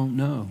 I don't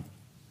know.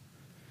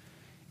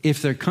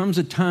 If there comes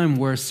a time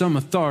where some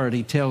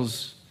authority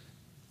tells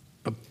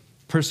a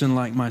person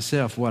like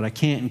myself what I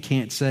can't and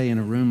can't say in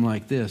a room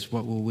like this,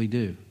 what will we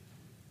do?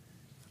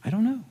 I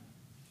don't know.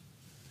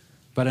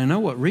 But I know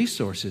what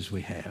resources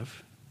we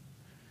have.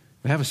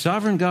 We have a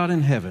sovereign God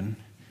in heaven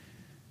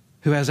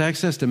who has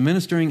access to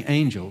ministering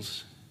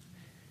angels,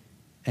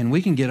 and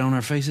we can get on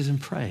our faces and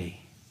pray.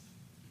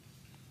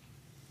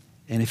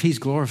 And if he's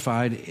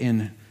glorified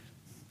in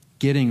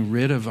getting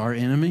rid of our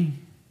enemy,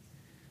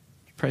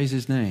 praise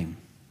his name.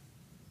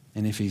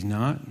 And if he's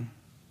not,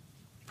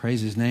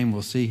 praise his name,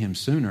 we'll see him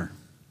sooner.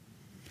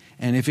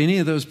 And if any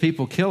of those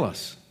people kill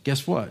us,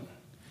 guess what?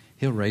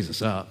 He'll raise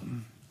us up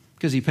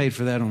because he paid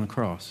for that on the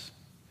cross.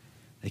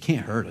 They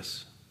can't hurt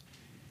us.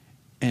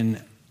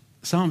 And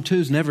Psalm 2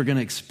 is never going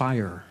to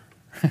expire.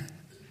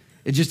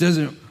 It just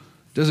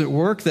doesn't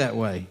work that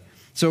way.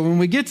 So when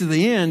we get to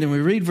the end and we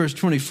read verse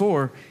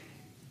 24,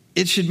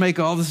 it should make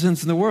all the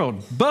sense in the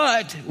world.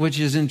 But, which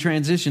is in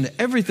transition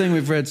to everything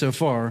we've read so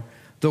far,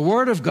 the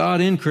word of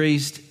God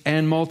increased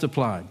and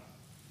multiplied.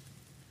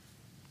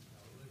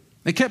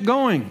 It kept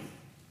going.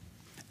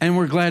 And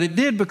we're glad it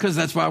did because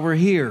that's why we're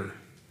here.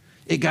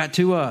 It got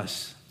to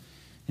us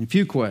in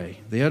Fuquay,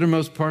 the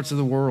uttermost parts of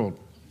the world.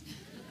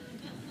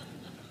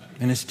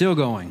 And it's still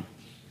going.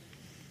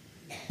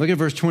 Look at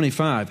verse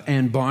 25.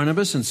 And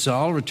Barnabas and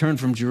Saul returned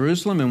from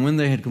Jerusalem, and when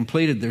they had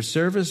completed their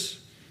service,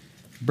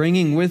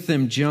 bringing with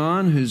them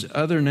John, whose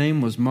other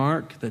name was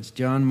Mark, that's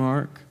John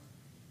Mark.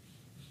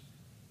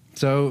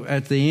 So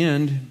at the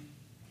end,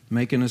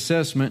 make an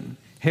assessment.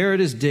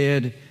 Herod is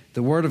dead,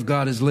 the word of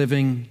God is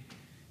living,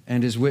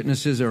 and his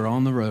witnesses are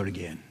on the road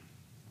again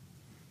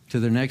to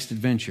their next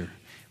adventure.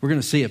 We're going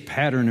to see a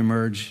pattern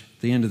emerge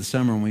at the end of the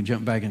summer when we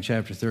jump back in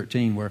chapter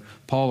 13, where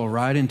Paul will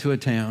ride into a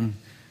town,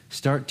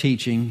 start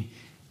teaching,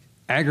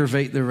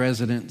 aggravate the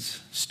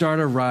residents, start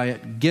a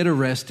riot, get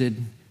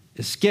arrested,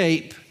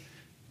 escape,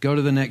 go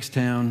to the next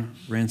town,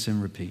 rinse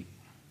and repeat.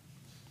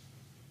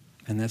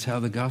 And that's how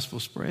the gospel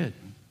spread.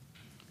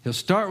 He'll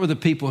start with the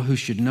people who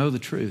should know the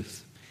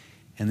truth,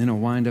 and then he'll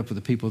wind up with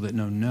the people that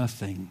know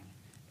nothing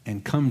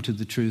and come to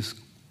the truth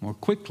more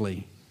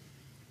quickly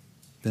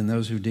than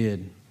those who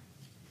did.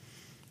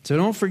 So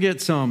don't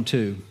forget Psalm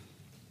 2.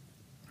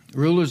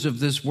 Rulers of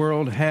this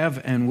world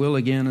have and will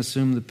again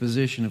assume the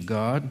position of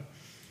God,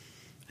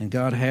 and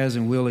God has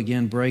and will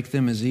again break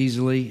them as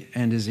easily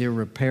and as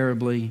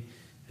irreparably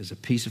as a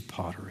piece of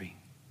pottery,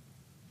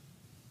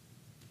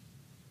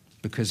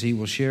 because he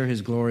will share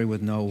his glory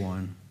with no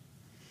one.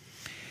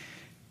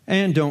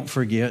 And don't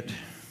forget,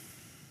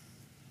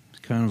 it's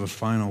kind of a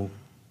final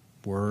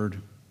word,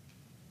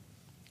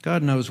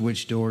 God knows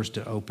which doors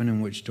to open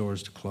and which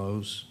doors to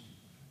close.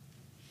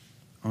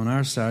 On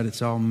our side,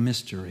 it's all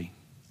mystery.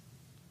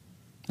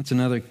 That's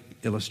another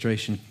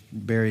illustration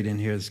buried in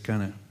here that's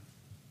kind of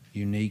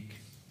unique.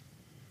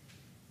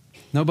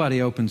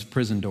 Nobody opens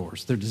prison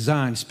doors. They're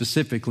designed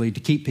specifically to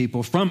keep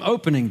people from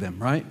opening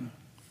them, right?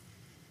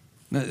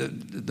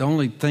 The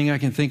only thing I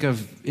can think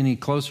of any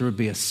closer would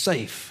be a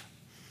safe.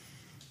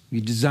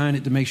 You design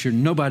it to make sure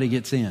nobody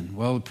gets in.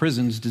 Well, the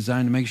prison's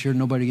designed to make sure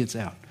nobody gets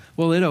out.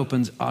 Well, it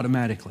opens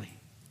automatically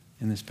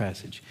in this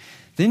passage.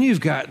 Then you've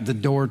got the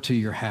door to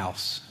your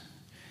house.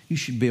 You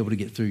should be able to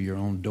get through your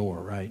own door,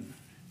 right?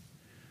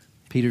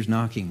 Peter's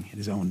knocking at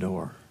his own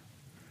door.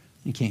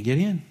 You can't get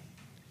in.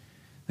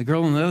 The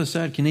girl on the other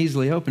side can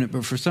easily open it,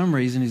 but for some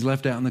reason he's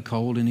left out in the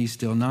cold and he's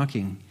still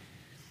knocking.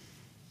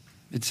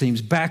 It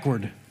seems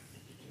backward.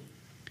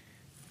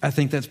 I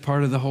think that's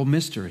part of the whole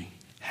mystery.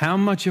 How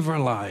much of our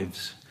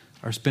lives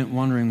are spent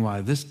wondering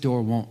why this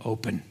door won't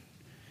open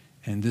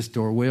and this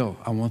door will?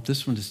 I want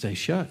this one to stay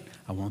shut.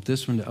 I want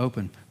this one to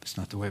open. But it's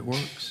not the way it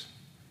works.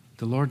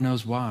 The Lord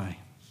knows why.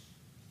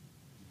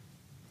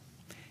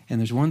 And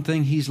there's one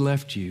thing he's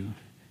left you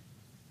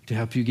to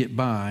help you get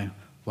by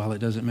while it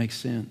doesn't make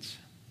sense.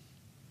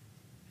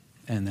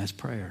 And that's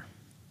prayer.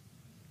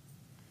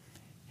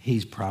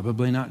 He's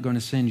probably not going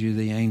to send you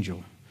the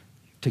angel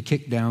to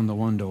kick down the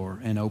one door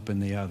and open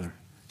the other.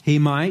 He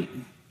might.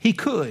 He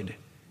could.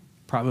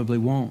 Probably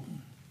won't.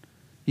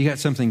 You got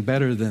something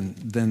better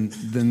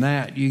than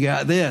that. You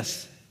got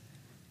this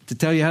to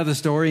tell you how the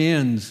story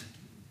ends.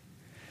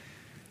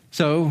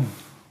 So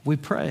we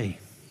pray.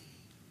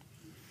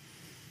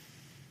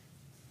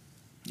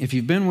 If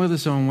you've been with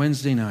us on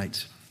Wednesday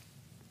nights,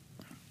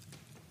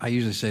 I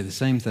usually say the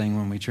same thing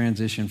when we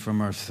transition from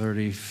our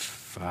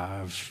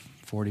 35,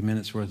 40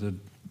 minutes worth of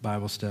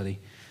Bible study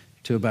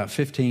to about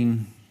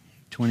 15,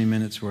 20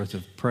 minutes worth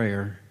of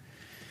prayer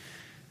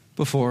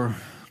before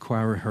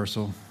choir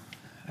rehearsal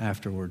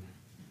afterward.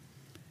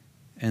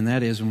 And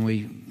that is when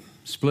we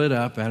split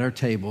up at our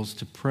tables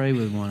to pray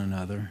with one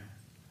another.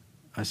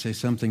 I say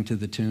something to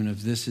the tune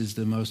of, this is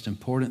the most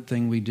important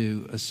thing we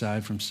do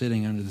aside from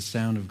sitting under the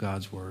sound of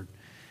God's word,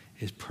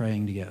 is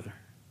praying together.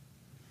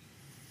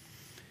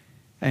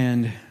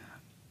 And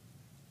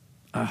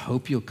I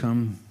hope you'll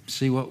come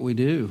see what we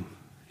do.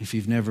 If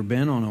you've never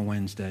been on a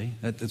Wednesday,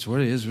 that's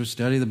what it is. We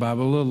study the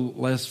Bible a little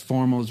less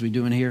formal as we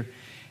do in here.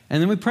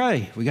 And then we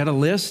pray. We got a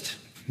list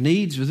of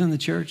needs within the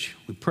church.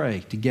 We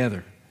pray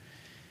together.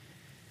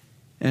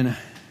 And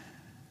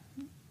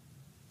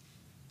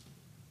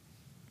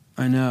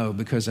I know,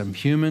 because I'm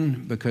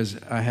human, because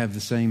I have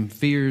the same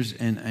fears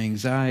and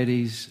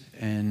anxieties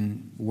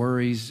and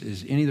worries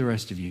as any of the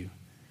rest of you.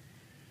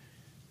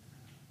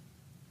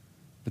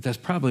 But that's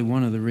probably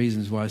one of the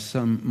reasons why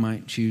some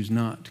might choose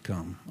not to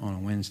come on a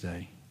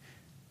Wednesday.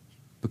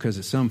 Because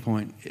at some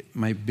point it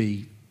might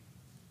be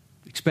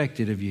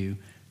expected of you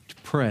to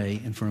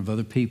pray in front of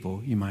other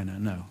people you might not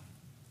know.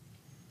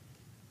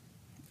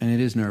 And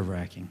it is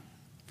nerve-wracking.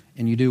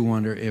 And you do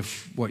wonder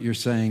if what you're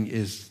saying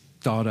is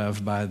thought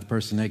of by the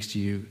person next to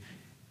you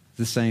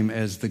the same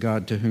as the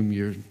God to whom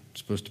you're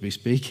supposed to be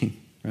speaking,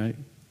 right?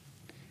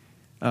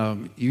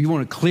 You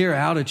want to clear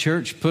out a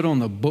church, put on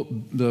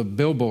the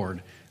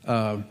billboard,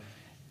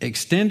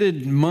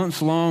 extended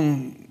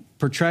month-long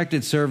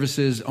protracted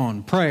services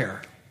on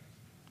prayer.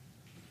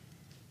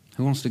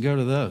 Who wants to go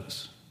to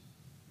those?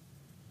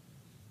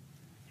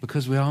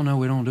 Because we all know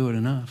we don't do it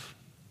enough.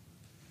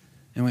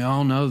 And we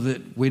all know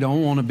that we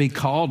don't want to be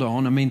called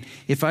on. I mean,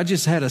 if I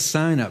just had a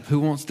sign up, who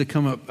wants to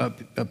come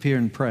up here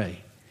and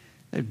pray?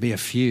 There'd be a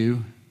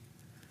few.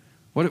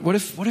 What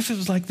if it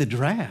was like the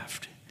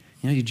draft?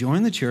 You know, you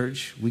join the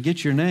church, we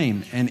get your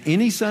name, and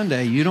any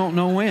Sunday, you don't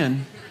know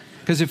when,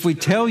 because if we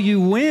tell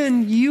you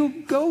when,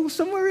 you go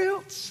somewhere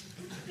else.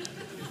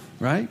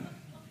 Right?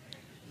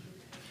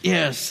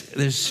 Yes,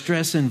 there's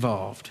stress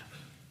involved.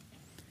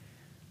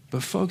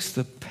 But folks,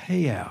 the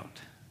payout,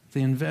 the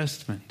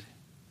investment,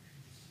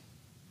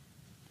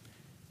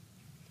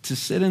 to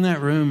sit in that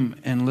room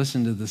and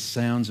listen to the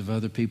sounds of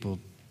other people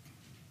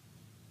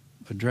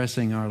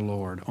addressing our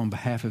Lord on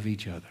behalf of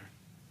each other,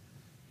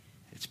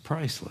 it's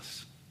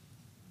priceless.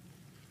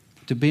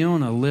 to be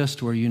on a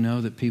list where you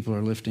know that people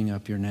are lifting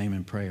up your name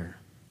in prayer.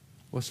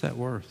 What's that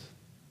worth?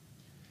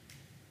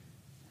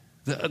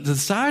 The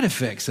side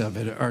effects of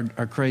it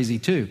are crazy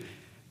too.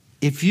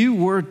 If you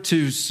were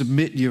to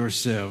submit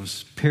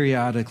yourselves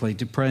periodically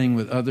to praying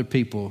with other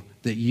people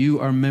that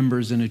you are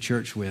members in a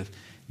church with,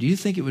 do you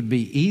think it would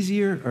be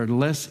easier or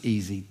less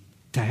easy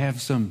to have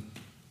some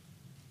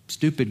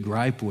stupid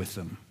gripe with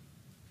them?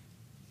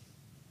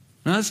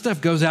 Now, that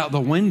stuff goes out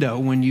the window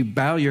when you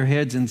bow your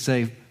heads and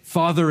say,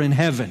 Father in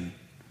heaven,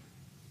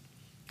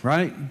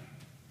 right?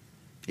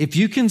 If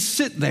you can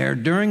sit there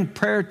during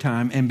prayer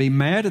time and be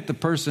mad at the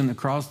person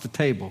across the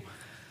table,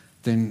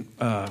 then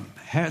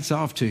hats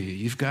off to you.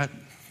 You've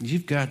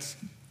got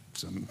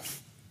some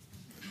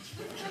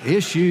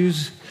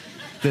issues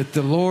that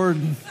the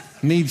Lord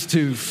needs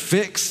to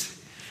fix.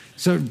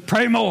 So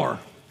pray more.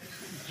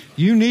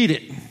 You need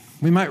it.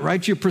 We might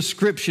write you a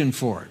prescription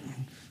for it.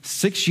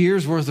 6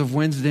 years worth of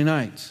Wednesday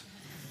nights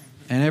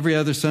and every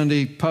other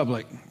Sunday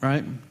public,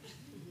 right?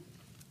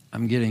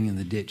 I'm getting in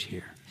the ditch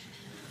here.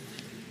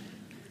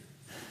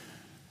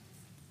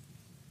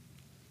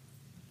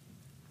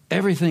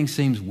 Everything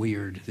seems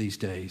weird these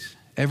days.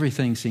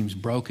 Everything seems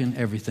broken.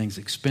 Everything's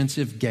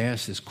expensive.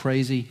 Gas is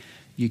crazy.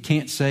 You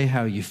can't say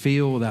how you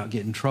feel without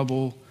getting in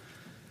trouble.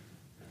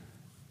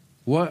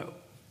 What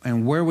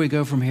and where we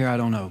go from here, I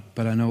don't know.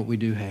 But I know what we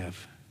do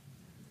have.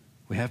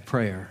 We have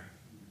prayer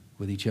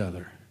with each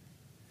other.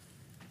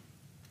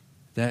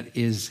 That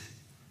is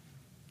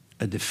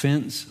a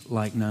defense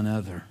like none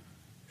other.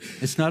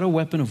 It's not a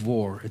weapon of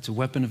war. It's a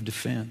weapon of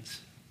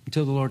defense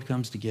until the Lord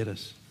comes to get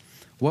us.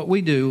 What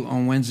we do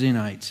on Wednesday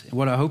nights,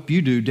 what I hope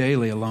you do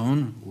daily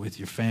alone with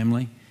your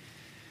family,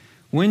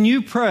 when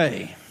you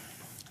pray,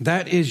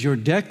 that is your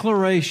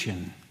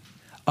declaration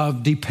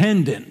of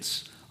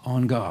dependence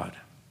on God.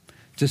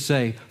 To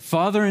say,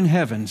 Father in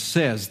heaven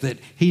says that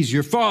He's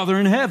your Father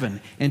in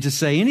heaven. And to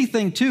say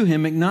anything to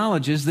Him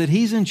acknowledges that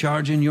He's in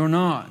charge and you're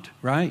not,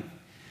 right?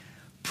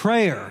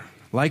 Prayer,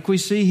 like we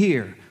see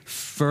here,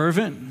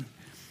 fervent,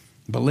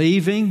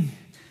 believing,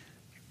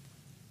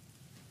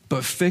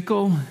 but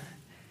fickle,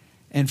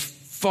 and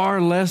far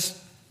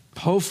less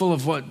hopeful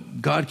of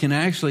what God can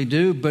actually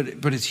do, but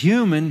it's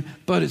human,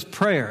 but it's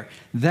prayer.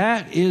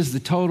 That is the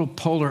total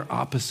polar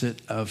opposite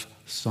of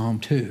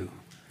Psalm 2,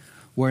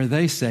 where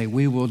they say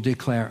we will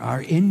declare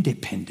our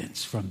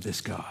independence from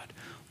this God.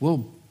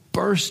 We'll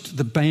burst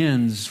the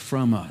bands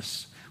from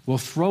us. We'll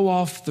throw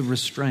off the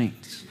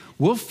restraints.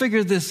 We'll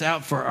figure this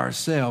out for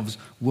ourselves.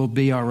 We'll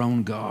be our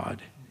own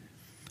God.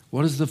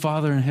 What does the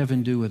Father in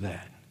heaven do with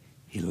that?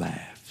 He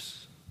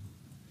laughs.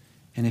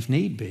 And if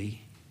need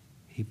be,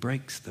 He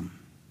breaks them.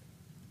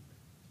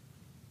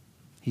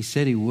 He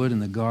said He would in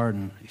the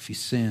garden. If you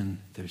sin,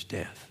 there's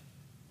death.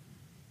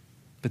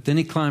 But then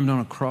He climbed on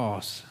a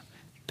cross,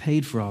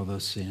 paid for all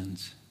those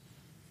sins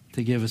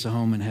to give us a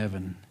home in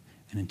heaven.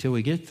 And until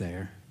we get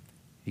there,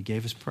 He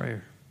gave us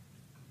prayer.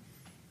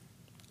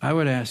 I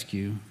would ask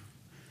you,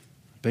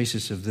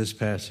 basis of this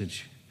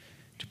passage,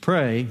 to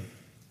pray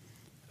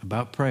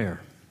about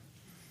prayer,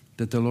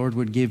 that the Lord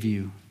would give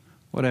you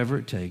whatever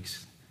it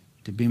takes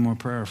to be more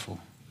prayerful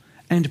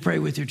and to pray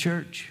with your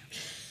church.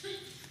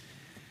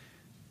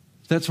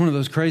 That's one of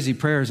those crazy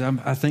prayers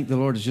I think the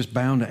Lord is just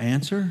bound to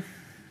answer.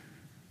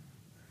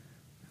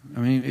 I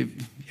mean,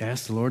 if you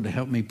ask the Lord to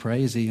help me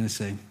pray, is He going to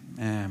say,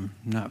 I'm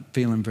not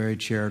feeling very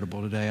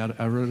charitable today.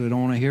 I really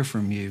don't want to hear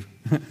from you.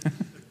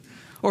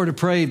 Or to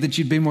pray that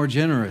you'd be more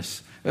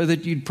generous, or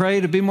that you'd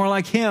pray to be more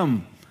like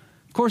Him.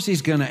 Of course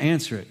He's going to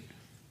answer it.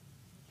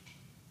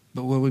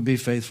 But will we be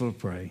faithful to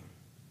pray?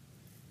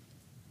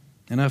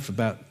 Enough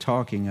about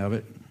talking of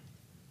it.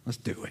 Let's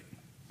do it.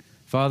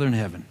 Father in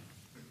heaven,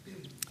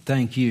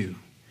 thank You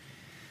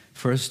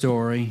for a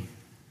story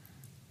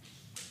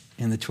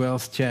in the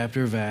 12th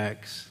chapter of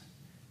Acts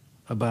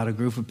about a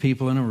group of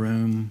people in a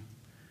room.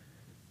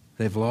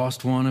 They've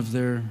lost one of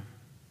their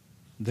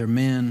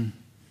men,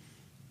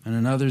 and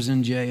another's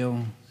in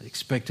jail. They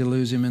expect to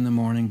lose him in the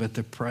morning, but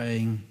they're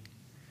praying.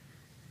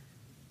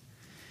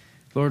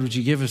 Lord, would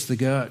You give us the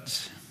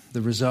guts,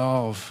 the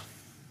resolve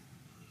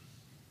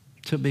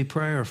to be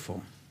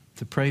prayerful,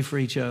 to pray for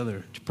each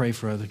other, to pray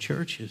for other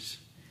churches,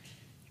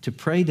 to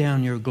pray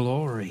down Your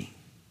glory,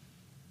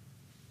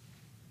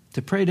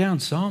 to pray down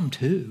Psalm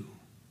 2,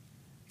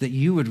 that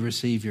You would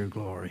receive Your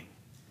glory.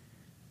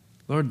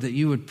 Lord, that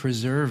You would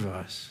preserve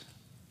us.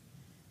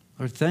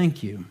 Lord,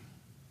 thank You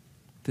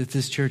that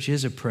this church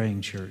is a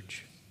praying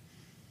church.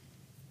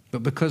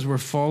 But because we're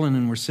fallen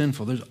and we're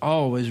sinful, there's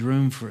always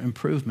room for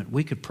improvement.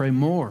 We could pray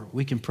more.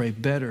 We can pray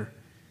better.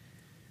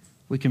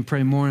 We can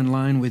pray more in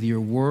line with Your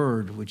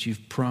word, which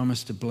You've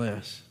promised to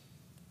bless.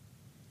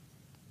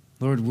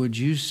 Lord, would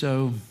You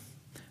so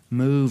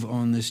move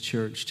on this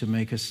church to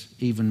make us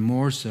even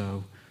more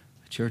so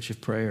a church of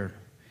prayer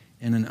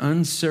in an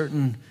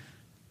uncertain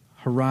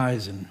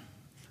horizon,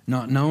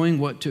 not knowing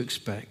what to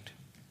expect.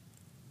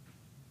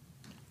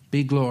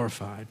 Be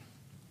glorified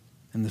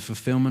in the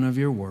fulfillment of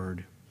Your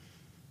word.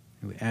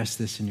 And we ask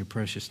this in Your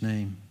precious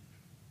name.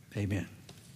 Amen.